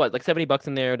had like what, like $70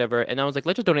 in there or whatever. And I was like,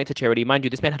 let's just donate to charity. Mind you,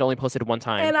 this man had only posted one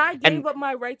time. And I gave up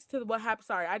my rights to what happened.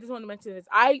 Sorry, I just want to mention this.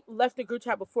 I left the group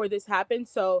chat before this happened.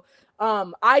 So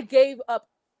I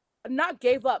not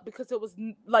gave up because it was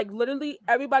like literally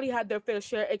everybody had their fair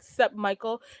share except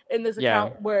Michael in this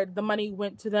account where the money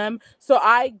went to them. So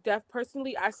I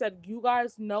said, you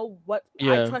guys know what,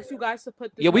 I trust you guys to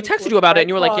put this. Yeah, we texted you about it and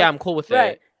you were like, yeah, I'm cool with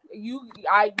it. You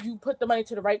put the money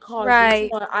to the right cause. Right.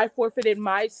 I forfeited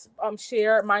my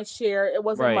share. It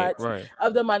wasn't much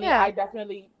of the money. I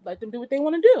definitely let them do what they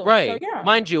want to do. Right. So, yeah.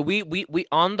 Mind you, we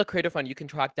on the creator fund, you can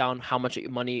track down how much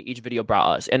money each video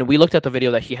brought us. And we looked at the video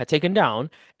that he had taken down,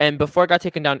 and before it got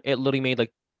taken down, it literally made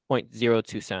like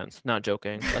 0.02 cents. Not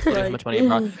joking. That's how much money it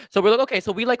brought. So we're like, okay,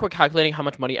 so we were calculating how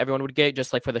much money everyone would get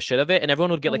just like for the shit of it, and everyone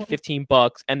would get like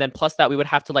 $15, and then plus that we would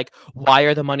have to like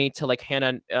wire the money to like Hannah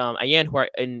and Ayan who are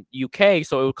in UK,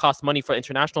 so it would cost money for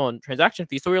international and transaction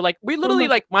fees. So we were like, we literally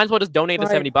like might as well just donate the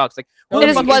 $70. Like it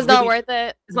just was not worth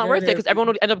it. It's not worth it because everyone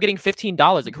would end up getting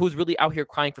 $15. Like who's really out here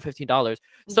crying for $15?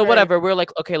 So whatever, we're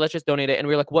like, okay, let's just donate it. And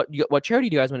we're like, what charity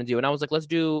do you guys want to do? And I was like, let's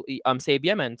do Save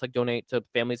Yemen to like donate to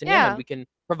families in Yemen. We can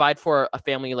provide for a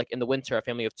family like in the winter, a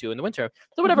family of 2 in the winter.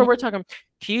 So whatever, we're talking.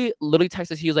 He literally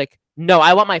texted us. He was like, no,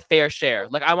 I want my fair share.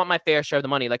 Like I want my fair share of the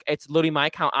money. Like it's literally my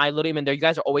account. I literally am in there. You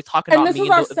guys are always talking about me. And this was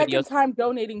our second time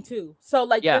donating too. So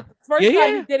like the first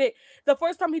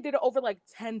time he did it, over like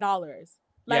 $10.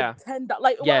 Like $10,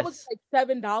 like what was it, like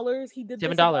 $7? He did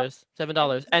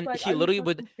 $7, and like, he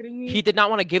literally he did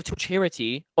not want to give to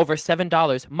charity over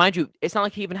 $7. Mind you, it's not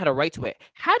like he even had a right to it.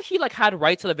 Had he like had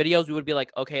rights to the videos, we would be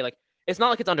like, okay, like it's not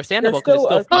like it's understandable because it's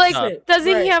still but like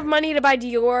doesn't he have money to buy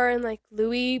Dior and like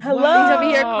Louis? Hello, he's over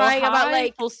here crying about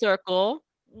like full circle.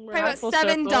 About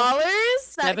 $7.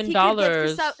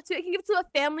 $7 so he can give it to a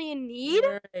family in need.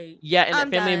 Yeah, and a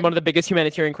family in one of the biggest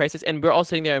humanitarian crises. And we're all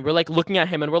sitting there and we're like looking at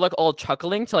him and we're like all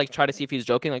chuckling to like try to see if he's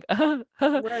joking. Like,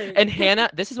 and Hannah,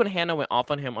 this is when Hannah went off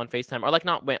on him on FaceTime, or like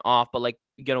not went off, but like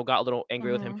got a little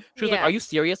angry with him. She was like, "Are you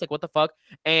serious? Like, what the fuck?"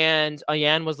 And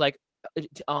Ayan was like,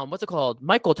 what's it called?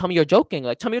 Michael, tell me you're joking.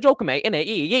 Like, tell me you're joking, mate.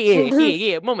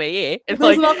 Yeah, moment, yeah. And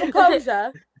like, lost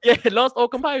composure. Yeah, lost all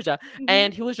composure.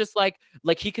 And he was just like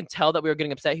he can tell that we were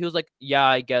getting upset. He was like, yeah,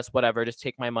 I guess whatever, just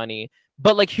take my money.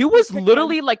 But like he was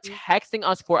literally like texting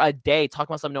us for a day,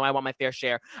 talking about something. No, I want my fair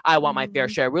share. I want my fair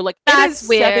share. We're like, that's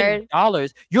weird.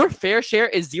 $7. Your fair share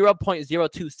is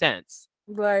 0.02 cents.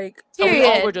 Like, so we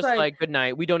all Period. were just like, like, good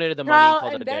night. We donated the money,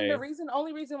 called it and a then day. the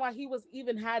only reason why he was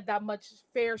even had that much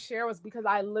fair share was because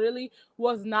I literally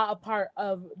was not a part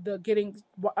of the getting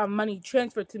money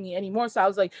transferred to me anymore. So I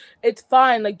was like, it's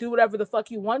fine, like do whatever the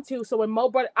fuck you want to. So when Mo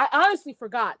brought, I honestly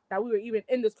forgot that we were even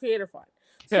in this creator fund.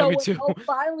 Yeah, So me when too. Mo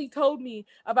finally told me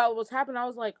about what was happening, I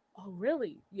was like, oh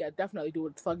really? Yeah, definitely do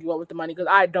what the fuck you want with the money because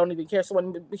I don't even care. So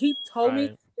when he told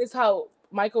me this how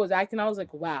Michael was acting, I was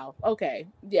like, wow, okay,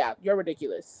 yeah, you're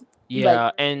ridiculous. Yeah,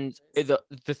 Like, and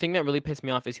the thing that really pissed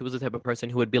me off is he was the type of person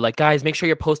who would be like, guys, make sure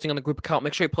you're posting on the group account,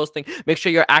 make sure you're posting, make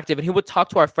sure you're active. And he would talk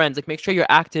to our friends, like, make sure you're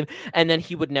active, and then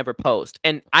he would never post.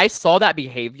 And I saw that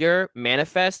behavior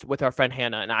manifest with our friend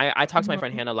Hannah. And I talked to my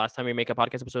friend Hannah last time we make a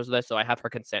podcast episode of this, so I have her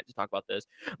consent to talk about this.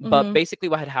 But basically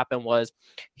what had happened was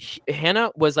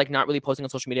Hannah was like not really posting on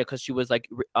social media because she was like,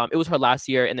 it was her last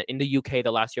year, and in the UK,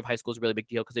 the last year of high school is a really big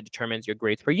deal because it determines your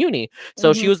grades for uni.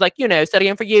 So she was like, you know,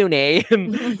 studying for uni.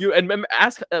 And remember,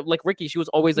 ask like Ricky, she was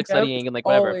always like studying and like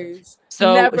whatever. Always.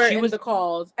 So never she in was the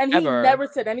calls, and he never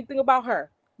said anything about her.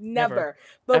 Never.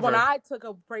 But when I took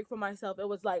a break for myself, it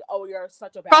was like, oh, you're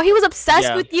such a bad Bro, he was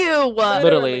obsessed with you.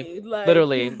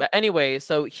 Literally. But anyway,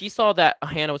 so he saw that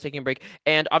Hannah was taking a break,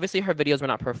 and obviously her videos were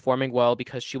not performing well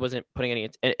because she wasn't putting any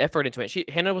effort into it.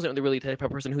 Hannah wasn't really the type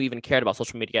of person who even cared about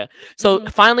social media. So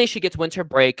finally she gets winter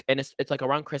break, and it's like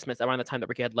around Christmas, around the time that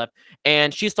Ricky had left,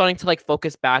 and she's starting to like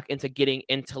focus back into getting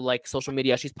into like social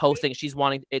media. She's posting, she's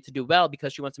wanting it to do well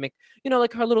because she wants to make, you know,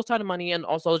 like her little side of money, and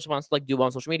also just wants to like do well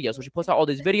on social media. So she posts out all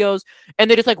these videos,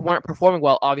 and they just like weren't performing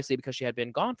well, obviously, because she had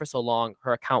been gone for so long.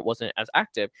 Her account wasn't as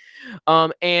active.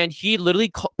 And he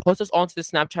literally posts us onto the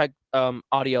Snapchat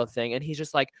audio thing, and he's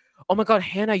just like, oh my god,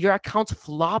 Hannah, your account's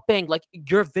flopping. Like,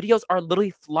 your videos are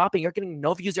literally flopping. You're getting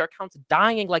no views. Your account's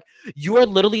dying. Like, you are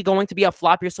literally going to be a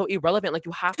flop. You're so irrelevant. Like,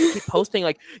 you have to keep posting.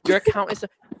 Like, your account is.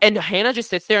 And Hannah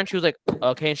just sits there and she was like,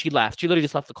 okay, and she left. She literally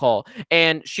just left the call,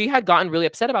 and she had gotten really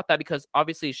upset about that because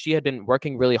obviously she had been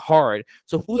working really hard.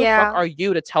 So who the fuck are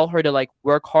you to tell her to like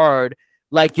work hard?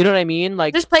 Like, you know what I mean?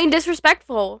 Like, just plain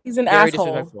disrespectful. He's an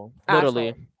asshole.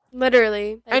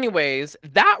 Literally. Anyways,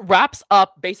 that wraps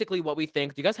up basically what we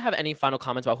think. Do you guys have any final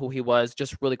comments about who he was,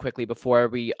 just really quickly before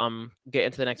we get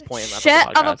into the next point?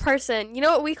 Shit of a person. You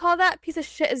know what we call that? Piece of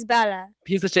shit is bala.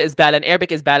 Piece of shit is bala. In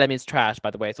Arabic, is bala means trash,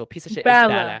 by the way. So piece of shit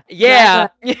bala. is bala. Yeah.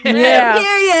 Yeah.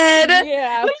 Period.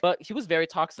 Yeah. But he was very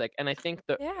toxic, and I think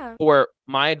that for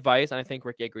my advice, and I think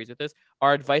Ricky agrees with this,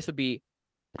 our advice would be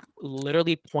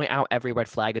literally point out every red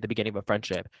flag at the beginning of a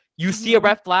friendship. You see a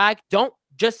red flag, don't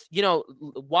just, you know,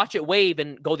 watch it wave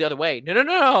and go the other way.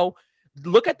 No.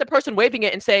 Look at the person waving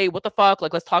it and say, what the fuck?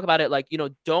 Like, let's talk about it. Like, you know,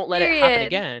 don't let it happen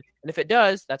again. And if it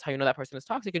does, that's how you know that person is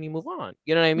toxic and you move on.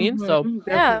 You know what I mean? So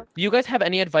do you guys have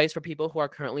any advice for people who are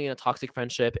currently in a toxic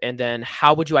friendship? And then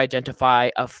how would you identify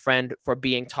a friend for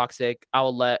being toxic?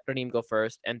 I'll let Raneem go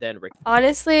first, and then Rick.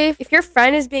 Honestly, if your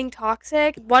friend is being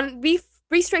toxic,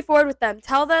 be straightforward with them.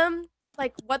 Tell them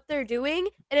like what they're doing,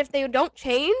 and if they don't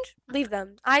change, leave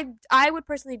them. I would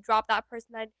personally drop that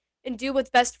person and do what's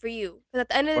best for you. Because at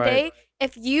the end of the day,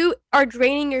 if you are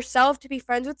draining yourself to be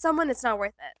friends with someone, it's not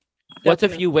worth it. What's a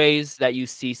few ways that you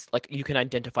see, like, you can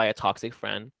identify a toxic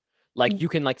friend? Like, you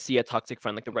can like see a toxic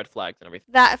friend, like the red flags and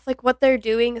everything. That if like what they're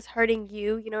doing is hurting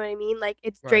you, you know what I mean? Like,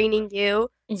 it's draining you.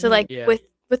 So like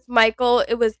with Michael,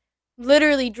 it was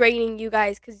literally draining you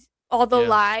guys because all the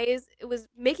lies, it was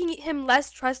making him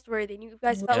less trustworthy. You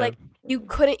guys felt like you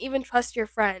couldn't even trust your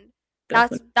friend.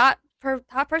 That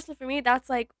person for me, that's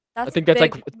I think that's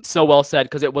like so well said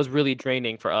because it was really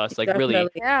draining for us. Like really.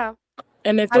 Yeah.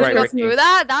 And if through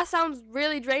that sounds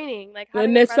really draining. Like,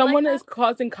 and if someone is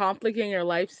causing conflict in your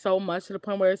life so much to the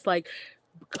point where it's like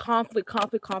conflict,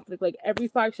 like every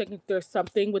 5 seconds there's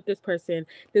something with this person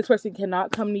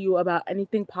cannot come to you about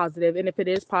anything positive, and if it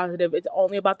is positive, it's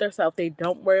only about themselves. They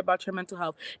don't worry about your mental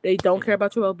health, they don't care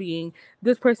about your well-being.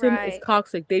 This person is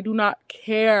toxic. They do not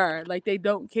care. Like, they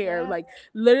don't care. Like,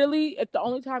 literally, if the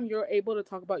only time you're able to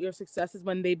talk about your success is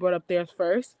when they brought up theirs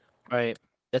first,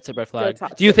 that's a red flag.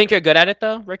 Do you think you're good at it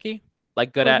though, Ricky?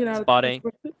 Like, good at spotting?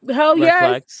 Hell yes.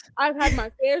 Flags? I've had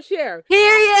my fair share.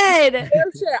 Period.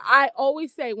 Fair share. I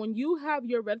always say, when you have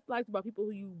your red flags about people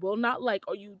who you will not like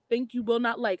or you think you will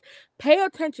not like, pay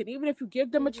attention. Even if you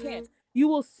give them a chance, you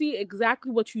will see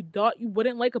exactly what you thought you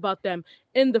wouldn't like about them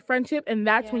in the friendship, and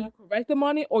that's when you correct them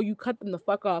on it or you cut them the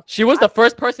fuck off. She was the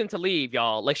first person to leave,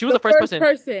 y'all. Like, she was the first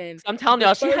person. I'm telling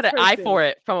y'all, she had an eye for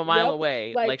it from a mile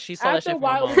away. Like, she saw that shit from a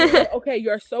mile away. Like, okay,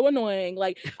 you're so annoying.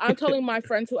 Like, I'm telling my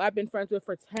friends who I've been friends with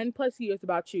for 10 plus years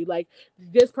about you. Like,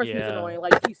 this person is annoying.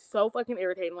 Like, he's so fucking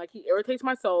irritating. Like, he irritates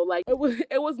my soul. Like, it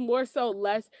was more so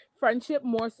less friendship,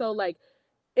 more so like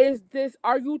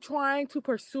are you trying to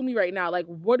pursue me right now? Like,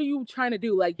 what are you trying to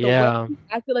do? Like, the way Yeah. he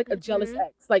acted like a jealous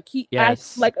ex. Like, he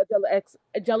acts Yes. like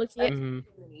a jealous ex.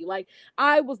 Mm-hmm. Like,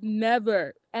 I was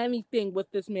never anything with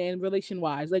this man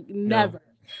relation-wise. Like, No. never.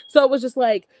 So it was just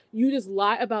like, you just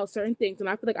lie about certain things. And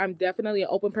I feel like I'm definitely an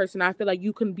open person. I feel like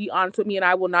you can be honest with me and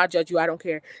I will not judge you. I don't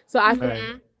care. So I feel like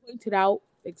I pointed out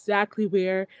exactly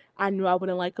where I knew I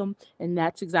wouldn't like him, and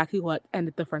that's exactly what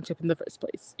ended the friendship in the first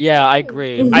place. Yeah, I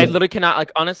agree. I literally cannot,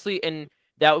 like, honestly, and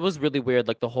that was really weird.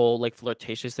 Like, the whole like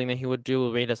flirtatious thing that he would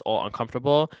do made us all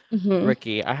uncomfortable.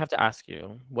 Ricky, I have to ask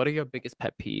you, what are your biggest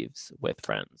pet peeves with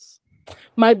friends?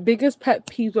 My biggest pet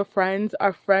peeves with friends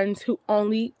are friends who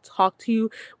only talk to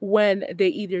you when they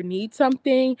either need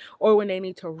something or when they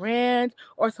need to rant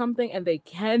or something, and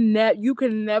you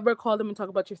can never call them and talk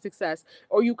about your success,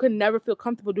 or you can never feel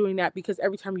comfortable doing that, because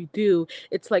every time you do,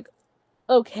 it's like,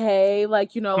 okay,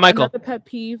 like, Michael. another pet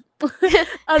peeve.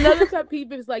 Another pet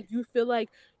peeve is like, you feel like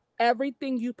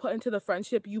everything you put into the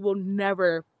friendship, you will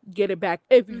never get it back.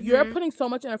 If you're putting so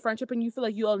much in a friendship and you feel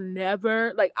like you'll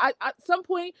never, like, at some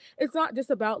point, it's not just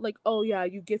about like, oh yeah,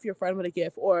 you gift your friend with a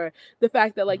gift, or the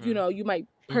fact that like, you might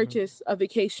purchase a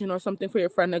vacation or something for your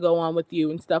friend to go on with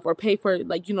you and stuff, or pay for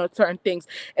like, certain things.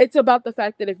 It's about the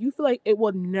fact that if you feel like it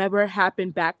will never happen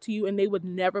back to you and they would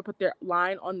never put their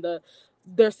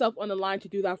self on the line to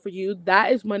do that for you,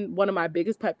 that is one of my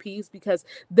biggest pet peeves, because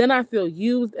then I feel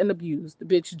used and abused, the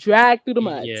bitch dragged through the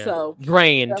mud. So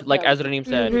drained, like as the name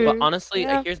said. But honestly,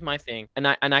 here's my thing, and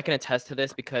I can attest to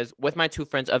this, because with my two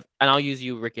friends and I'll use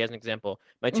you, Ricky, as an example.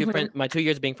 My 2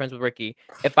 years being friends with Ricky,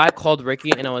 if I called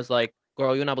Ricky and I was like,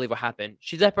 girl, you'll not believe what happened,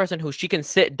 she's that person who she can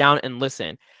sit down and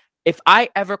listen. If I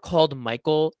ever called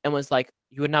Michael and was like,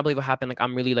 you would not believe what happened, like,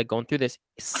 I'm really like going through this,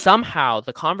 somehow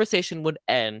the conversation would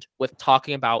end with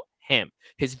talking about him,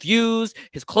 his views,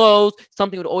 his clothes.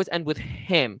 Something would always end with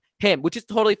him, which is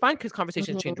totally fine, because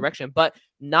conversations change direction, but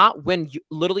not when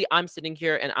literally I'm sitting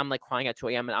here and I'm like crying at 2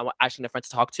 a.m. and I'm asking a friend to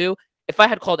talk to. If I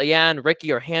had called Ayan,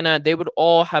 Ricky, or Hannah, they would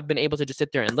all have been able to just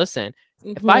sit there and listen.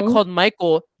 If I called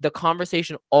Michael, the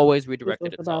conversation always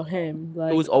redirected itself. About him.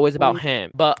 It was always about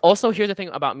him. But also, here's the thing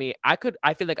about me. I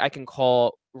feel like I can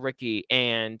call Ricky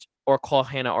or call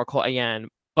Hannah or call Ayan,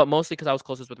 but mostly because I was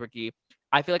closest with Ricky.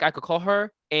 I feel like I could call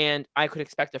her and I could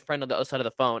expect a friend on the other side of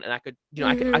the phone, and I could,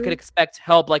 I could expect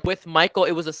help. Like with Michael,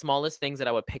 it was the smallest things that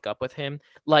I would pick up with him.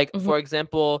 Like, for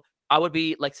example, I would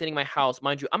be like sitting in my house.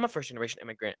 Mind you, I'm a first generation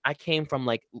immigrant. I came from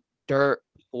like dirt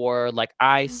or like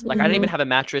ice. Like I didn't even have a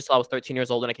mattress till I was 13 years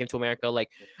old when I came to America. Like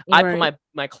I put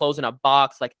my clothes in a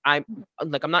box. Like I'm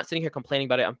not sitting here complaining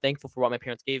about it. I'm thankful for what my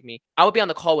parents gave me. I would be on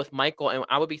the call with Michael and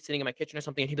I would be sitting in my kitchen or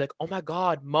something, and he'd be like, oh my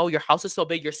God, Mo, your house is so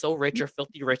big. You're so rich. You're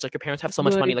filthy rich. Like your parents have so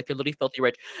much money. Like you're literally filthy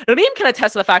rich. Nadeem can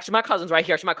attest to the fact, my cousin's right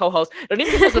here. She's my co-host. Nadeem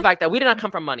can attest to the fact that we did not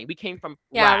come from money. We came from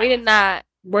we did not.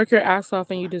 Work your ass off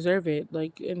and you deserve it.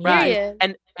 Like, right.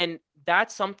 And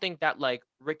that's something that like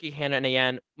Ricky, Hannah, and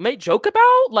Ayan may joke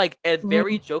about, like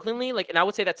very jokingly. Like, and I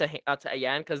would say that to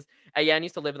Ayan, because Ayan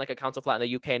used to live in like a council flat in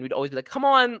the UK, and we'd always be like, "Come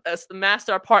on,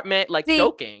 master apartment," like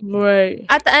joking. Right.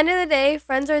 At the end of the day,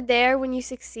 friends are there when you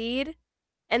succeed,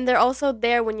 and they're also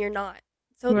there when you're not.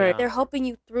 So they're helping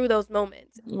you through those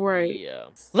moments. Right. Yeah.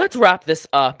 Let's wrap this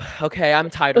up. Okay, I'm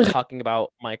tired of talking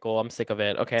about Michael. I'm sick of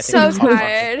it. Okay. I think so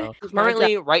tired.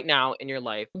 Currently, right now in your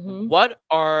life, what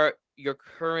are your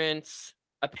current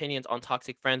opinions on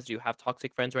toxic friends? Do you have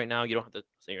toxic friends right now? You don't have to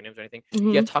say your names or anything. Do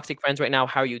you have toxic friends right now?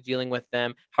 How are you dealing with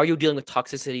them? How are you dealing with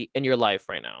toxicity in your life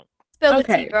right now? Spill the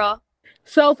tea, girl.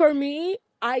 So for me,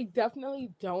 I definitely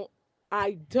don't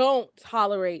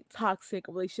tolerate toxic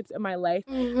relationships in my life.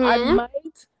 I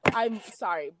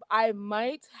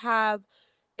might have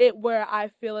it where I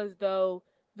feel as though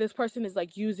this person is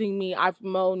like using me.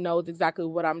 Mo knows exactly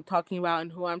what I'm talking about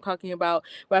and who I'm talking about,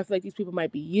 but I feel like these people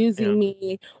might be using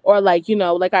me, or like,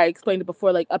 like I explained it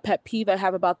before, like a pet peeve I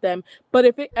have about them. But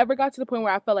if it ever got to the point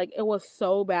where I felt like it was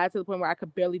so bad to the point where I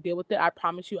could barely deal with it, I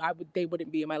promise you they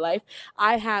wouldn't be in my life.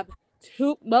 I have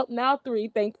 2, well, now 3,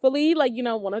 thankfully. Like,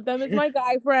 one of them is my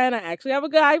guy friend. I actually have a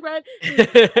guy friend.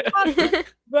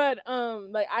 But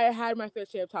like I had my fair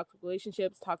share of toxic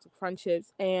relationships, toxic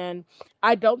friendships, and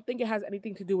I don't think it has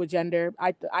anything to do with gender.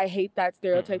 I hate that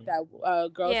stereotype that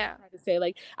girls try to say,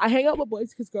 like, I hang out with boys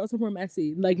because girls are more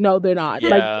messy. Like, no, they're not.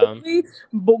 Like,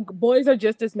 boys are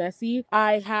just as messy.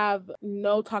 I have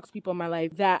no toxic people in my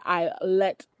life that I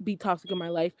let be toxic in my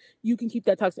life. You can keep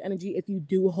that toxic energy if you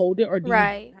do hold it or do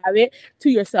have it. it to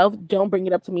yourself. Don't bring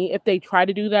it up to me. If they try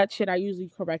to do that shit, I usually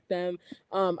correct them.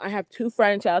 I have 2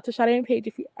 friends. Shout out to Sade and Paige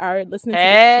if you are listening to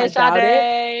this. I doubt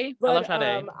it. But I love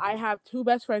Sade. I have 2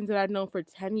 best friends that I've known for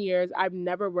 10 years. I've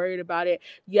never worried about it.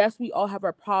 Yes, we all have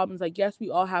our problems. Like, yes, we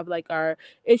all have like our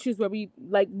issues where we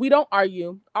don't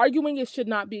argue. Arguing it should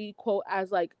not be quote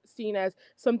as like seen as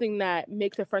something that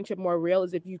makes a friendship more real,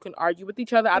 as if you can argue with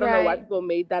each other. I don't know why people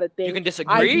made that a thing. You can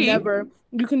disagree.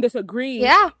 You can disagree.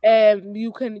 Yeah. And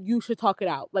you should talk it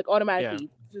out like automatically.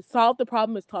 To solve the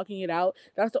problem is talking it out.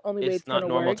 That's the only way it's not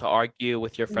normal to argue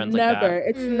with your friends. Never. Like that.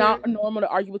 It's not normal to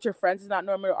argue with your friends. It's not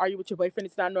normal to argue with your boyfriend.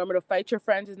 It's not normal to fight your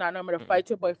friends. It's not normal to fight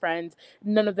your boyfriends.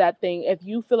 None of that thing. If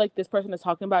you feel like this person is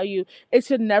talking about you, it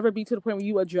should never be to the point where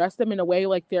you address them in a way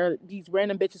like they're these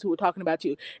random bitches who are talking about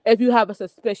you. If you have a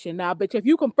suspicion, now, bitch, if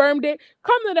you confirmed it,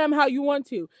 come to them how you want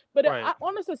to. But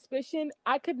on a suspicion,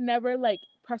 I could never like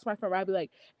press my friend. I'd be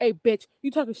like, "Hey, bitch,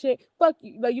 you talking shit? Fuck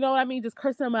you!" Like, you know what I mean? Just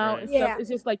curse them out and stuff. It's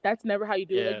just like that's never how you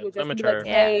do it. Like, you just be like,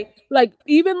 "Hey," like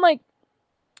even like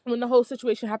when the whole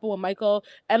situation happened with Michael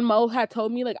and Mo had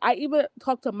told me, like, I even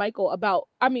talked to Mo about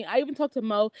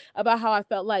how I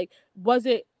felt like, was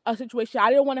it a situation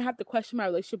I didn't want to have to question my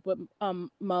relationship with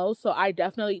Mo, so I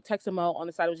definitely texted Mo on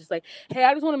the side. I was just like, hey,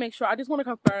 I just want to make sure, I just want to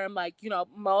confirm, like, you know,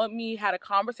 Mo and me had a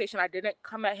conversation. I didn't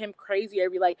come at him crazy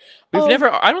or be like,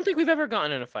 I don't think we've ever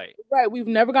gotten in a fight. Right, we've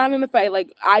never gotten in a fight.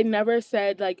 Like, I never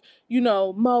said like, you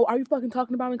know, Mo, are you fucking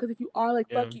talking about me? Because if you are,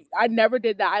 like, fuck you. I never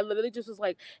did that. I literally just was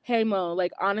like, hey, Mo,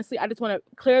 like, honestly, I just want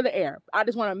to clear the air. I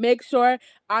just want to make sure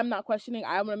I'm not questioning.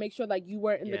 I want to make sure like you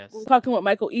weren't in the talking with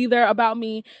Michael either about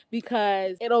me,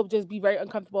 because it'll just be very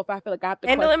uncomfortable if I feel like I have to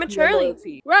handle it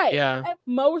maturely. Right. Yeah. And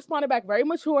Mo responded back very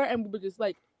mature, and we were just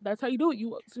like, that's how you do it.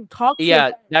 You talk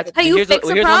to that's how you fix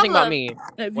a problem. One thing about me.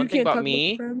 One thing about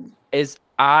me is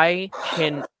I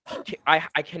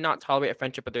cannot tolerate a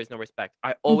friendship but there's no respect.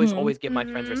 I always give my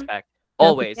friends respect.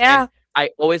 Always. Yeah. And I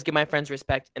always give my friends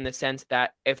respect in the sense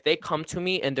that if they come to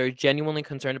me and they're genuinely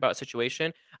concerned about a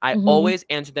situation, I always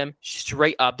answer them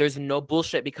straight up. There's no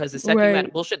bullshit, because the second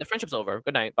that bullshit, the friendship's over.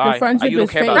 Good night. Bye. You don't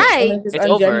care about it. It's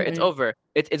over. It's over.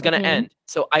 It's gonna end.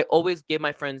 So I always give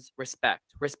my friends respect.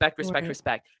 Respect.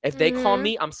 If they call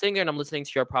me, I'm sitting there and I'm listening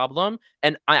to your problem,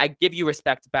 and I give you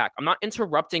respect back. I'm not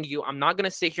interrupting you. I'm not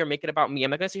gonna sit here and make it about me.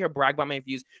 I'm not gonna sit here and brag about my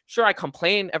views. Sure, I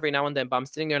complain every now and then, but I'm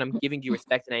sitting there and I'm giving you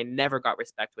respect, and I never got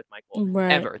respect with Michael.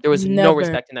 Ever. There was no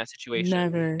respect in that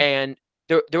situation. And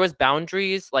there was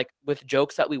boundaries, like with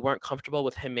jokes that we weren't comfortable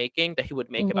with him making, that he would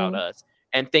make about us,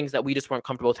 and things that we just weren't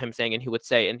comfortable with him saying, and he would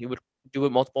say, and he would do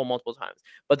it multiple times.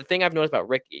 But the thing I've noticed about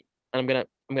Ricky, and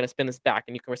I'm gonna spin this back,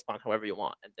 and you can respond however you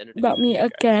want. And then about me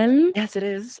again? Yes, it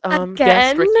is. Again?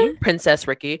 Yes, Ricky, Princess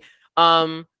Ricky.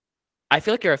 I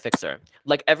feel like you're a fixer.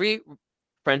 Like every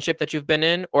friendship that you've been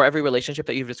in, or every relationship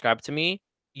that you've described to me,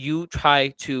 you try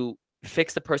to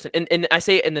fix the person, and I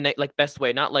say it in the like best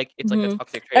way, not like it's like a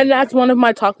toxic trait. And that's one of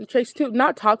my toxic traits too.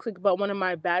 Not toxic, but one of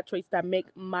my bad traits that make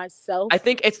myself. I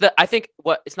think it's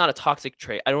not a toxic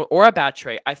trait, or a bad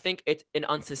trait. I think it's an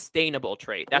unsustainable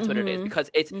trait. That's what it is,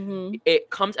 because it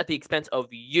comes at the expense of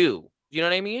you. You know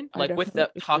what I mean? Like with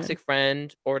the toxic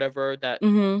friend or whatever that I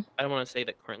don't want to say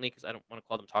that currently, because I don't want to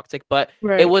call them toxic, but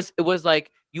it was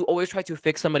like you always try to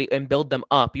fix somebody and build them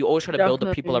up. You always try to build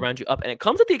the people around you up, and it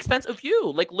comes at the expense of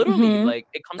you. Like literally, like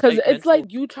it comes because it's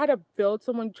like you try to build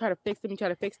someone, you try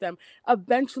to fix them.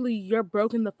 Eventually, you're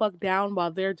broken the fuck down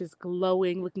while they're just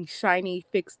glowing, looking shiny,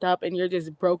 fixed up, and you're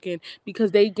just broken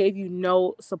because they gave you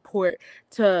no support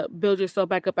to build yourself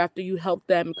back up after you helped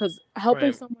them. Because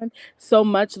helping someone so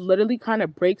much literally kind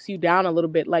of breaks you down a little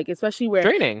bit, like especially where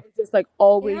draining. It's just like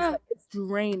always like, it's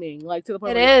draining, like to the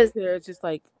point where it's just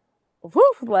like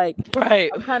woof, like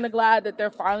I'm kind of glad that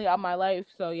they're finally out of my life.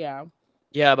 So yeah,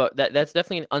 but that's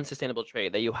definitely an unsustainable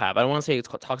trait that you have. I don't want to say it's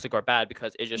toxic or bad,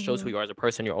 because it just shows who you are as a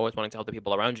person. You're always wanting to help the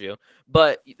people around you.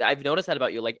 But I've noticed that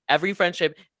about you. Like every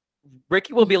friendship,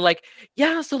 Ricky will be like,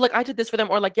 yeah, so like I did this for them,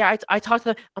 or like, yeah, I talked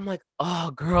to them. I'm like,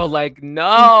 oh girl, like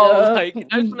no, like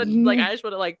I just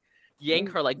want to like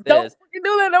yank her like this. Don't fucking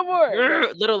do that no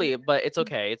more. Literally, but it's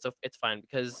okay. It's fine,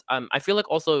 because I feel like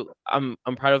also I'm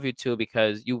proud of you too,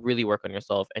 because you really work on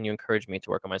yourself and you encourage me to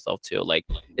work on myself too. Like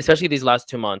especially these last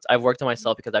 2 months, I've worked on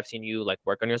myself because I've seen you like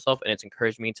work on yourself, and it's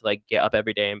encouraged me to like get up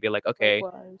every day and be like, okay,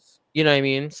 you know what I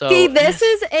mean? So see, this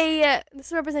is a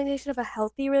representation of a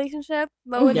healthy relationship.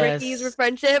 Mo and Ricky's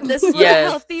friendship. This is what a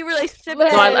healthy relationship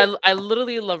is. No, I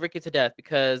literally love Ricky to death,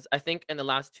 because I think in the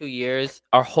last 2 years,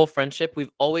 our whole friendship, we've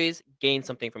always gained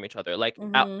something from each other. Like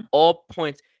at all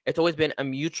points, it's always been a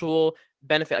mutual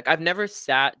benefit. Like I've never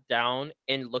sat down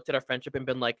and looked at our friendship and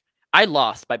been like, I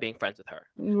lost by being friends with her.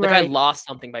 Like I lost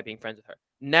something by being friends with her.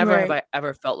 Never have I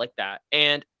ever felt like that.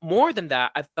 And more than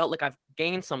that, I felt like I've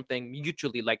gained something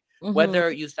mutually. Like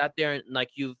whether you sat there and like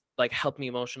you've like helped me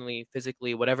emotionally,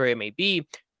 physically, whatever it may be,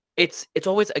 it's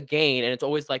always a gain, and it's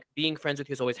always like being friends with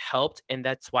you has always helped, and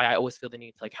that's why I always feel the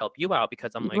need to like help you out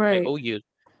because I'm like I owe you.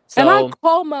 And I So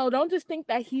call Mo. Don't just think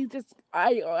that he just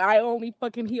he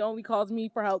only calls me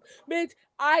for help. Bitch,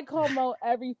 I call Mo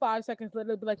every 5 seconds,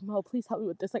 literally be like, Mo, please help me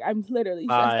with this. Like I'm literally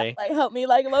stressed out. Like help me,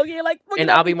 like Logan, like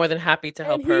and I'll be more than happy to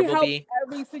help and her. he We'll helps be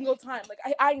every single time. Like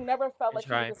I never felt like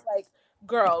he was just like,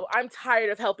 girl, I'm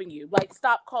tired of helping you. Like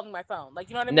stop calling my phone. Like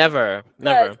you know what I mean? Never.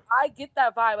 I get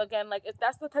that vibe again. Like if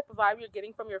that's the type of vibe you're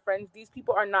getting from your friends, these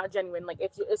people are not genuine. Like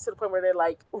if it's to the point where they're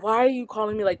like, why are you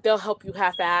calling me? Like they'll help you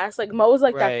half-ass. Like Mo's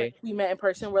like that friend we met in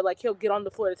person where like he'll get on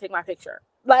the floor to take my picture.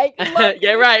 Like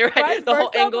yeah, right. The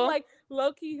whole angle. Like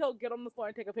low key, he'll get on the floor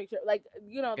and take a picture. Like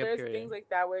you know, there's things like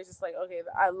that where it's just like, okay,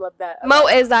 I love that. Mo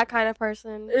is that kind of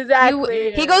person.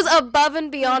 Exactly. He goes above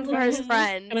and beyond for his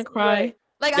friends. Gonna cry.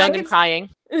 Like Young and crying.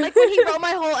 Like when he wrote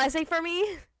my whole essay for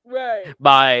me. Right.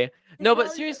 Bye. No,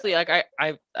 but seriously, like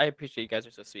I appreciate you guys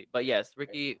are so sweet. But yes,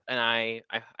 Ricky and I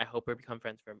hope we become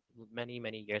friends for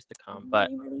many years to come.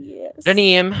 But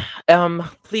Raneem,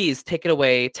 please take it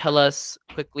away. Tell us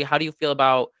quickly, how do you feel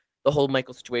about the whole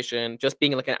Michael situation? Just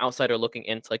being like an outsider looking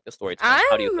into like the story.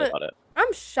 How do you feel about it?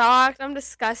 I'm shocked. I'm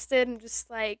disgusted. I'm just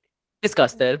like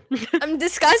disgusted. I'm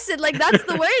disgusted. Like that's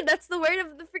the word. That's the word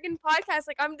of the freaking podcast.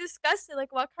 Like I'm disgusted.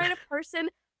 Like what kind of person?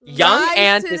 Young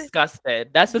and disgusted.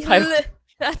 That's the title.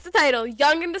 That's the title.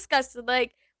 Young and disgusted.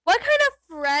 Like what kind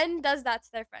of friend does that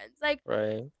to their friends? Like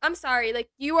I'm sorry. Like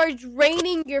you are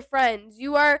draining your friends.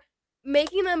 You are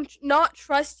making them not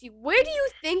trust you. Where do you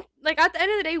think? Like at the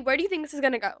end of the day, where do you think this is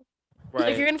gonna go?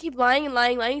 Like, if you're gonna keep lying and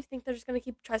lying, you think they're just gonna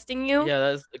keep trusting you? Yeah,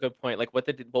 that's a good point. Like, what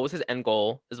was his end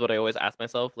goal? Is what I always ask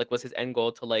myself. Like, was his end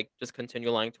goal to like just continue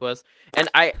lying to us? And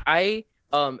I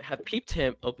have peeped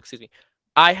him. Oh, excuse me.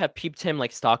 I have peeped him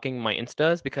like stalking my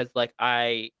Instas because like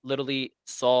I literally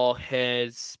saw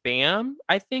his spam,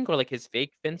 I think, or like his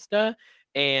fake Finsta,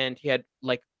 and he had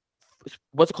like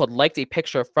what's it called, liked a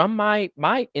picture from my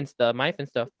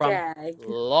Finsta from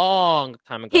long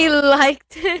time ago. He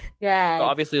liked it. Yeah. So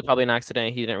obviously probably an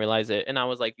accident. He didn't realize it. And I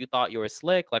was like, you thought you were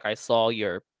slick. Like I saw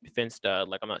your Finsta.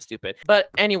 Like I'm not stupid. But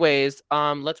anyways,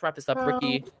 let's wrap this up.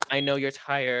 Ricky, I know you're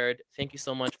tired. Thank you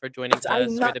so much for joining us.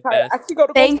 You're the best.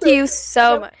 Thank you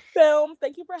so much. Film.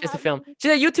 Thank you for just having me.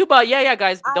 She's a YouTuber. Yeah,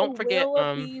 guys. Don't forget.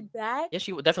 Be back. Yeah,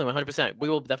 she will definitely 100%. We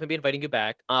will definitely be inviting you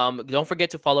back. Don't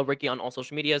forget to follow Ricky on all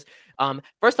social medias.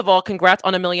 First of all, congrats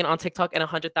on 1 million on TikTok and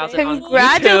 100,000 on YouTube.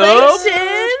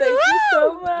 Congratulations! Thank you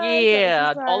so much.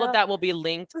 Yeah, all of that will be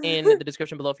linked in the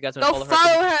description below if you guys want to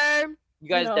follow her. You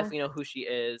guys definitely know who she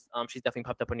is. She's definitely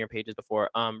popped up on your pages before.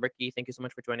 Ricky, thank you so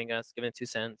much for joining us, giving 2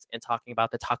 cents and talking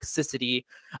about the toxicity.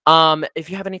 If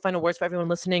you have any final words for everyone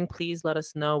listening, please let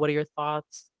us know. What are your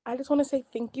thoughts? I just want to say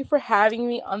thank you for having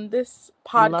me on this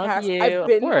podcast. Love you. I've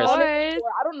been on it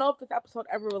before. I don't know if this episode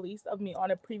ever released of me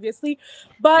on it previously,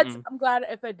 but I'm glad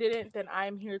if I didn't, then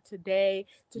I'm here today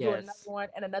to do another one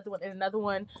and another one and another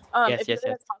one. If you're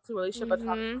in a toxic relationship, a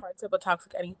toxic friendship, a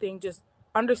toxic anything, just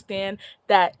understand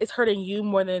that it's hurting you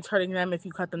more than it's hurting them if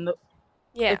you cut them if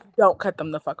you don't cut them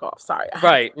the fuck off. Sorry.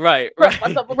 Right.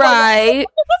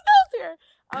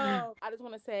 I just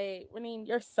want to say, Raneem,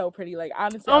 you're so pretty. Like,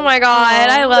 honestly. Oh my God,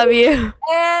 I love you.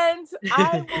 And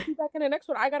I will be back in the next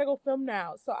one. I gotta go film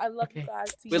now. So I love you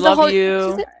guys. We love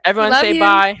you. Everyone say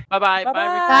bye. Bye.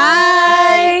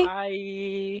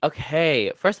 Bye.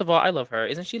 Okay. First of all, I love her.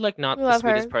 Isn't she like not the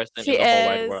sweetest person in the whole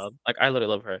wide world? Like, I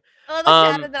literally love her. Oh,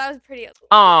 that I was pretty.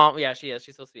 Oh, yeah, she is.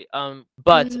 She's so sweet.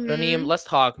 But Raneem, let's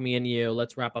talk. Me and you.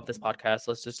 Let's wrap up this podcast.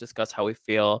 Let's just discuss how we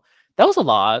feel. That was a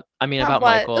lot. I mean, about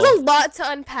Michael. There's a lot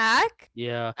to unpack.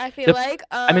 Yeah. I feel like.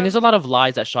 I mean, there's a lot of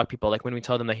lies that shock people. Like when we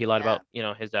tell them that he lied about,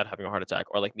 his dad having a heart attack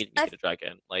or like meeting Nikki the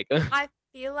Dragon. Like. I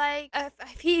feel like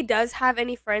if he does have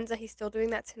any friends that he's still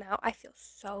doing that to now, I feel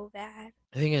so bad.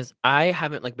 The thing is, I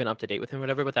haven't like been up to date with him or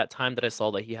whatever, but that time that I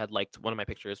saw that he had liked one of my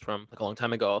pictures from like a long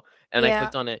time ago, and I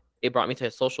clicked on it, it brought me to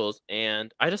his socials,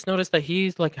 and I just noticed that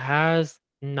he's like has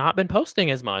not been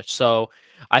posting as much. So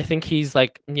I think he's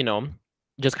like,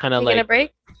 just kind of like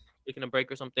taking a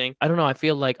break or something. I don't know. I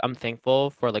feel like I'm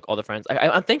thankful for like all the friends.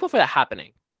 I'm thankful for that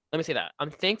happening. Let me say that. I'm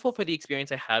thankful for the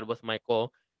experience I had with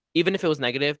Michael, even if it was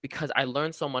negative, because I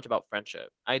learned so much about friendship.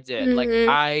 I did. Like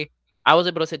I was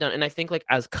able to sit down, and I think like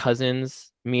as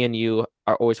cousins, me and you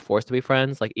are always forced to be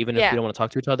friends, like even if we don't want to talk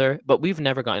to each other. But we've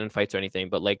never gotten in fights or anything.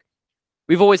 But like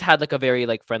we've always had like a very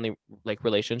like friendly like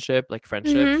relationship, like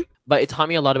friendship. Mhm. But it taught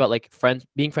me a lot about like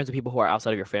being friends with people who are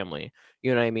outside of your family.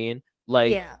 You know what I mean?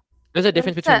 Like Yeah. there's a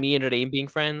difference between 100%. me and Nadeem being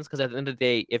friends because at the end of the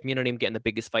day, if me and Nadeem get in the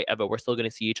biggest fight ever, we're still gonna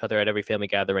see each other at every family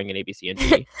gathering in ABC and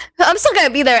G. I'm still gonna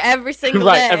be there every single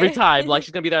Right, day. every time. Like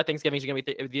she's gonna be there at Thanksgiving, she's gonna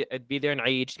be there in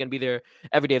Eid, she's gonna be there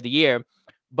every day of the year.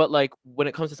 But like when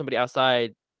it comes to somebody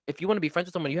outside, if you want to be friends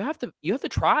with someone, you have to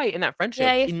try in that friendship.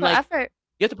 Yeah, you have to And put like effort.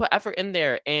 you have to put effort in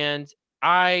there. And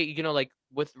I, like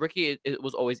with Ricky, it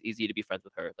was always easy to be friends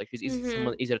with her. Like she's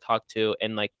someone Mhm. easy to talk to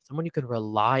and like someone you can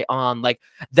rely on. Like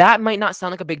that might not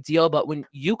sound like a big deal, but when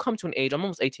you come to an age, I'm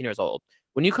almost 18 years old.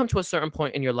 When you come to a certain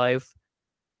point in your life,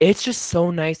 it's just so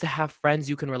nice to have friends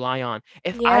you can rely on.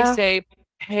 If I Yeah. say,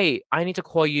 "Hey, I need to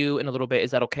call you in a little bit.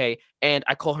 Is that okay?" And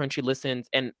I call her and she listens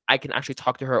and I can actually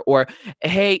talk to her. Or,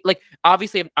 "Hey," like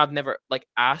obviously I've never like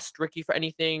asked Ricky for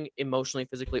anything emotionally,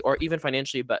 physically, or even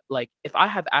financially, but like if I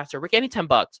have asked her, "Ricky, I need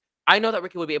 $10," I know that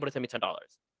Ricky would be able to send me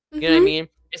 $10. You know what I Mhm. mean?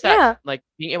 It's that Yeah. like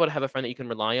being able to have a friend that you can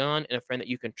rely on and a friend that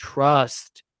you can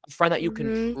trust. A friend that you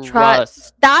can Mhm.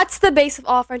 trust. That's the base of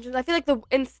all friendships. I feel like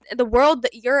in the world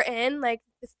that you're in, like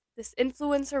this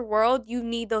influencer world, you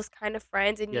need those kind of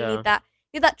friends, and Yeah. you need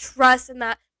that trust and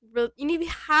that you need to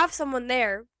have someone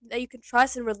there that you can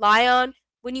trust and rely on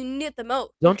when you need it the most.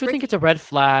 Like Don't you think it's a Ricky. red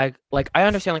flag? Like, I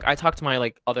understand, like, I talk to my,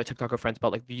 like, other TikToker friends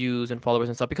about, like, views and followers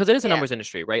and stuff because it is a Yeah. numbers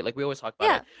industry, right? Like, we always talk about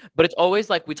Yeah. it. But it's always,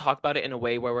 like, we talk about it in a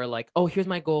way where we're like, "Oh, here's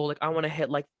my goal. Like, I wanna hit,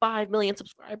 like, 5 million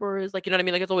subscribers." Like, you know what I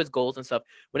mean? Like, it's always goals and stuff.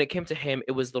 When it came to him,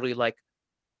 it was literally, like,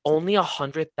 only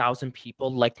 100,000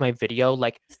 people liked my video,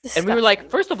 like It's and we were like, disgusting.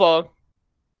 "First of all,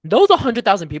 those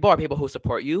 100,000 people are people who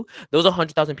support you. Those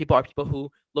 100,000 people are people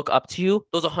who look up to you.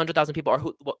 Those 100,000 people are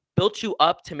who built you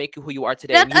up to make you who you are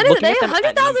today." And at And the you end of the looking day, at them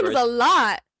at 100,000 is numbers. a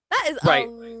lot. That is a Right.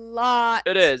 lot.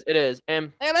 It is,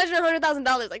 and Like imagine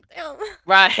 $100,000. Like damn.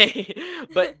 right,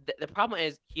 but the problem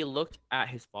is he looked at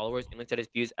his followers and looked at his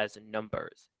views as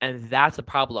numbers, and that's a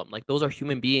problem. Like those are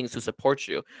human beings who support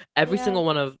you. Every Yeah. single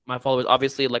one of my followers,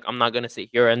 obviously, like I'm not gonna sit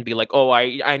here and be like, oh,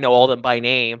 I know all them by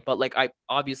name, but like I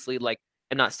obviously like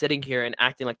am not sitting here and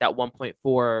acting like that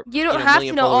 1.4 You don't have to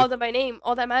million know all followers. of them by name.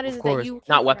 All that matters Of is that course, you care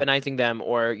not for them. weaponizing them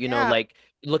or Yeah. like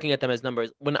looking at them as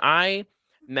numbers. When I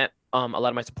met a lot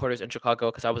of my supporters in Chicago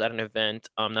because I was at an event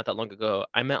not that long ago,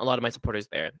 I met a lot of my supporters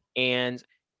there, and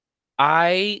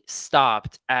I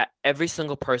stopped at every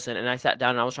single person and I sat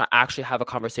down and I was trying to actually have a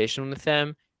conversation with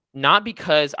them, not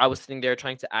because I was sitting there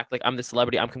trying to act like I'm the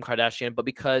celebrity, I'm Kim Kardashian, but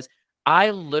because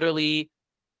I literally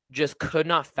just could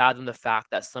not fathom the fact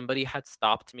that somebody had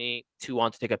stopped me to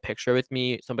want to take a picture with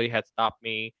me. Somebody had stopped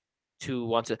me to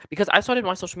want to because I started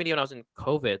my social media when I was in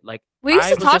COVID. Like We used I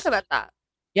to was talk just about that.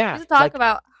 We yeah, used to talk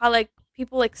about how like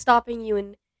people like stopping you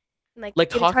and like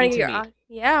like trying talking to to get your me.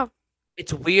 yeah.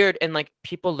 It's weird and like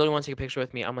people literally want to take a picture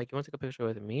with me. I'm like, you want to take a picture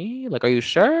with me? Like, are you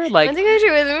sure? Want Like, to take a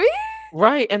picture with me?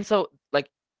 right. And so like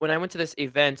when I went to this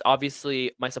event,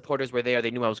 obviously my supporters were there. They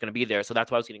knew I was gonna be there. So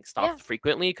that's why I was getting Yeah. stopped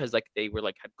frequently because like they were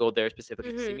like had go there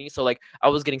specifically to see Mhm. me. So like I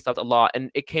was getting stopped a lot. And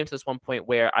it came to this one point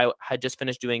where I had just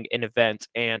finished doing an event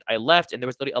and I left and there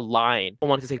was literally a line. People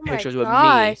wanted to take Oh my pictures with me.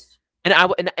 gosh.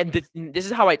 And this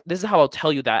is how I'll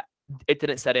tell you that it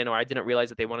didn't set in or I didn't realize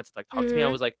that they wanted to like talk to me.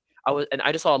 Mhm.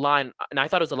 I just saw a line and I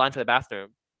thought it was a line for the bathroom.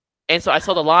 And so I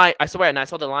saw the line, I swear, and I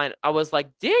saw the line. I was like,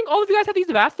 dang, all of you guys have to use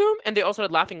the bathroom? And they all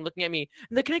started laughing, looking at me.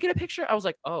 And like, can I get a picture? I was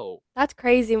like, oh, That's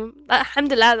crazy.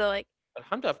 Alhamdulillah though, like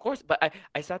alhamdulillah, of course. But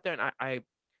I sat there and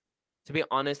to be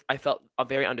honest, I felt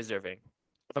very undeserving.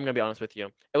 If I'm gonna be honest with you,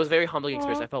 it was a very humbling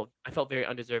experience. aw. I felt very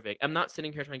undeserving. I'm not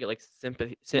sitting here trying to get like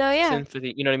No, yeah.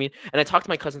 sympathy. You know what I mean? And I talk to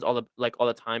my cousins all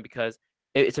the time because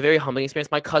it's a very humbling experience.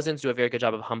 My cousins do a very good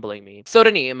job of humbling me. So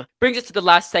Daneem brings us to the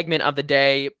last segment of the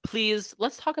day. Please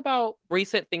let's talk about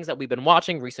recent things that we've been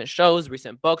watching, recent shows,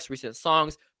 recent books, recent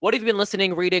songs. What have you been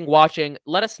listening, reading, watching?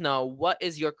 Let us know. What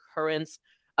is your current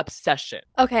obsession?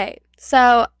 Okay,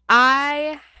 so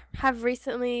I have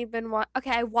recently been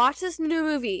I watched this new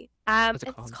movie. What's it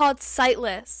It's called? called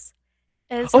Sightless.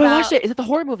 And it's Oh, I about watched it. Is it the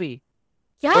horror movie?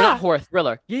 Or not yeah. horror,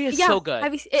 thriller. Yeah, it's Yeah. so good.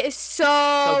 It is so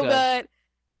So good. good.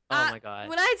 Oh my god.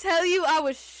 When I tell you I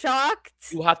was shocked.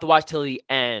 You have to watch till the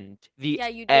end. The Yeah,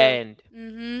 you do. end.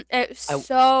 It's I-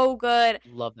 so good.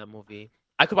 Love that movie.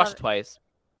 I could watch Love it it. twice.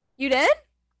 You did?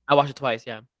 I watched it twice,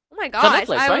 yeah. Oh my on gosh.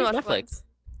 Netflix, I only right? watched Netflix. once.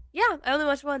 Yeah, I only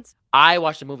watched once. I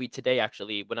watched a movie today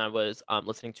actually when I was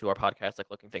listening to our podcast, like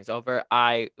looking things over.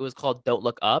 It was called Don't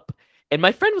Look Up. And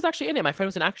my friend was actually in it. My friend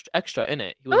was an extra in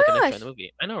it. He was Oh like my an extra in gosh. the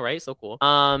movie. I know, right? So cool.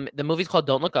 The movie's called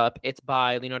Don't Look Up. It's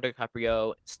by Leonardo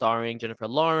DiCaprio, starring Jennifer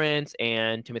Lawrence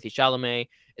and Timothy Chalamet.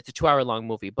 It's a 2-hour long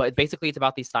movie, but basically it's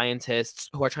about these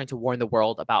scientists who are trying to warn the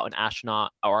world about an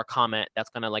astronaut or a comet that's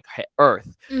gonna like hit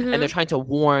Earth, and they're trying to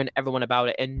warn everyone about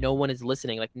it, and no one is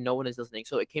listening. Like no one is listening.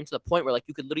 So it came to the point where like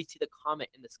you could literally see the comet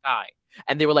in the sky,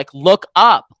 and they were like, "Look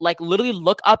up!" Like literally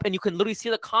look up, and you can literally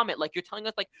see the comet. Like you're telling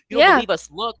us like you don't believe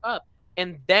us. Look up,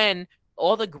 and then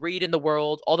all the greed in the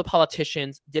world, all the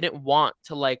politicians didn't want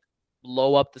to like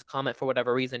blow up this comet for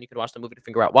whatever reason. You can watch the movie to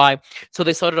figure out why. So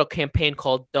they started a campaign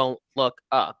called Don't Look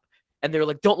Up. And they were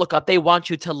like, don't look up. They want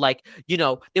you to like, you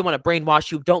know, they want to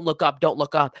brainwash you. Don't look up. Don't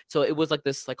look up. So it was like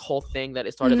this like whole thing that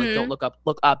it started like, don't look up,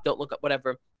 don't look up,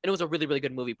 whatever. And it was a really, really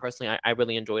good movie. Personally, I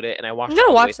really enjoyed it. And I watched it. I'm going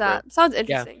to watch that. Sounds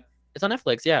interesting. Yeah. It's on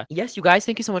Netflix. Yeah. Yes, you guys,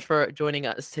 thank you so much for joining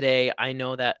us today. I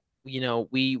know that, you know,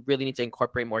 we really need to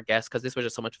incorporate more guests because this was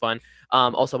just so much fun.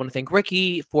 Also, I want to thank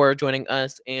Ricky for joining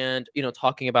us and, you know,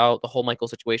 talking about the whole Michael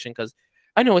situation, because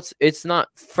I know it's not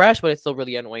fresh, but it's still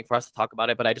really annoying for us to talk about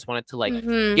it. But I just wanted to like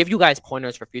give you guys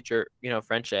pointers for future, you know,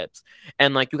 friendships.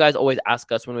 And like you guys always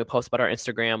ask us when we post about our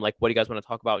Instagram, like, what do you guys want to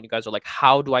talk about? And you guys are like,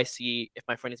 how do I see if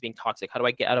my friend is being toxic? How do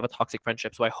I get out of a toxic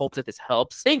friendship? So I hope that this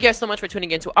helps. Thank you guys so much for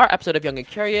tuning into our episode of Young and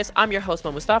Curious. I'm your host,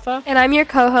 Mo Mustafa. And I'm your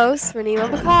co-host, Renima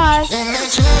Bakash.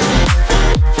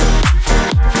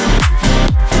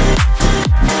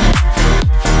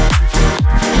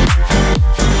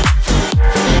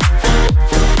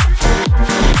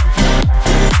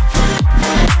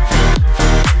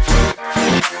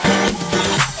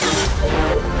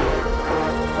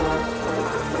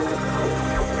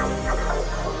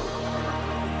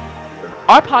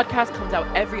 Our podcast comes out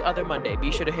every other Monday.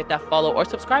 Be sure to hit that follow or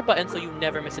subscribe button so you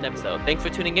never miss an episode. Thanks for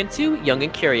tuning in to Young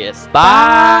and Curious.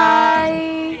 Bye.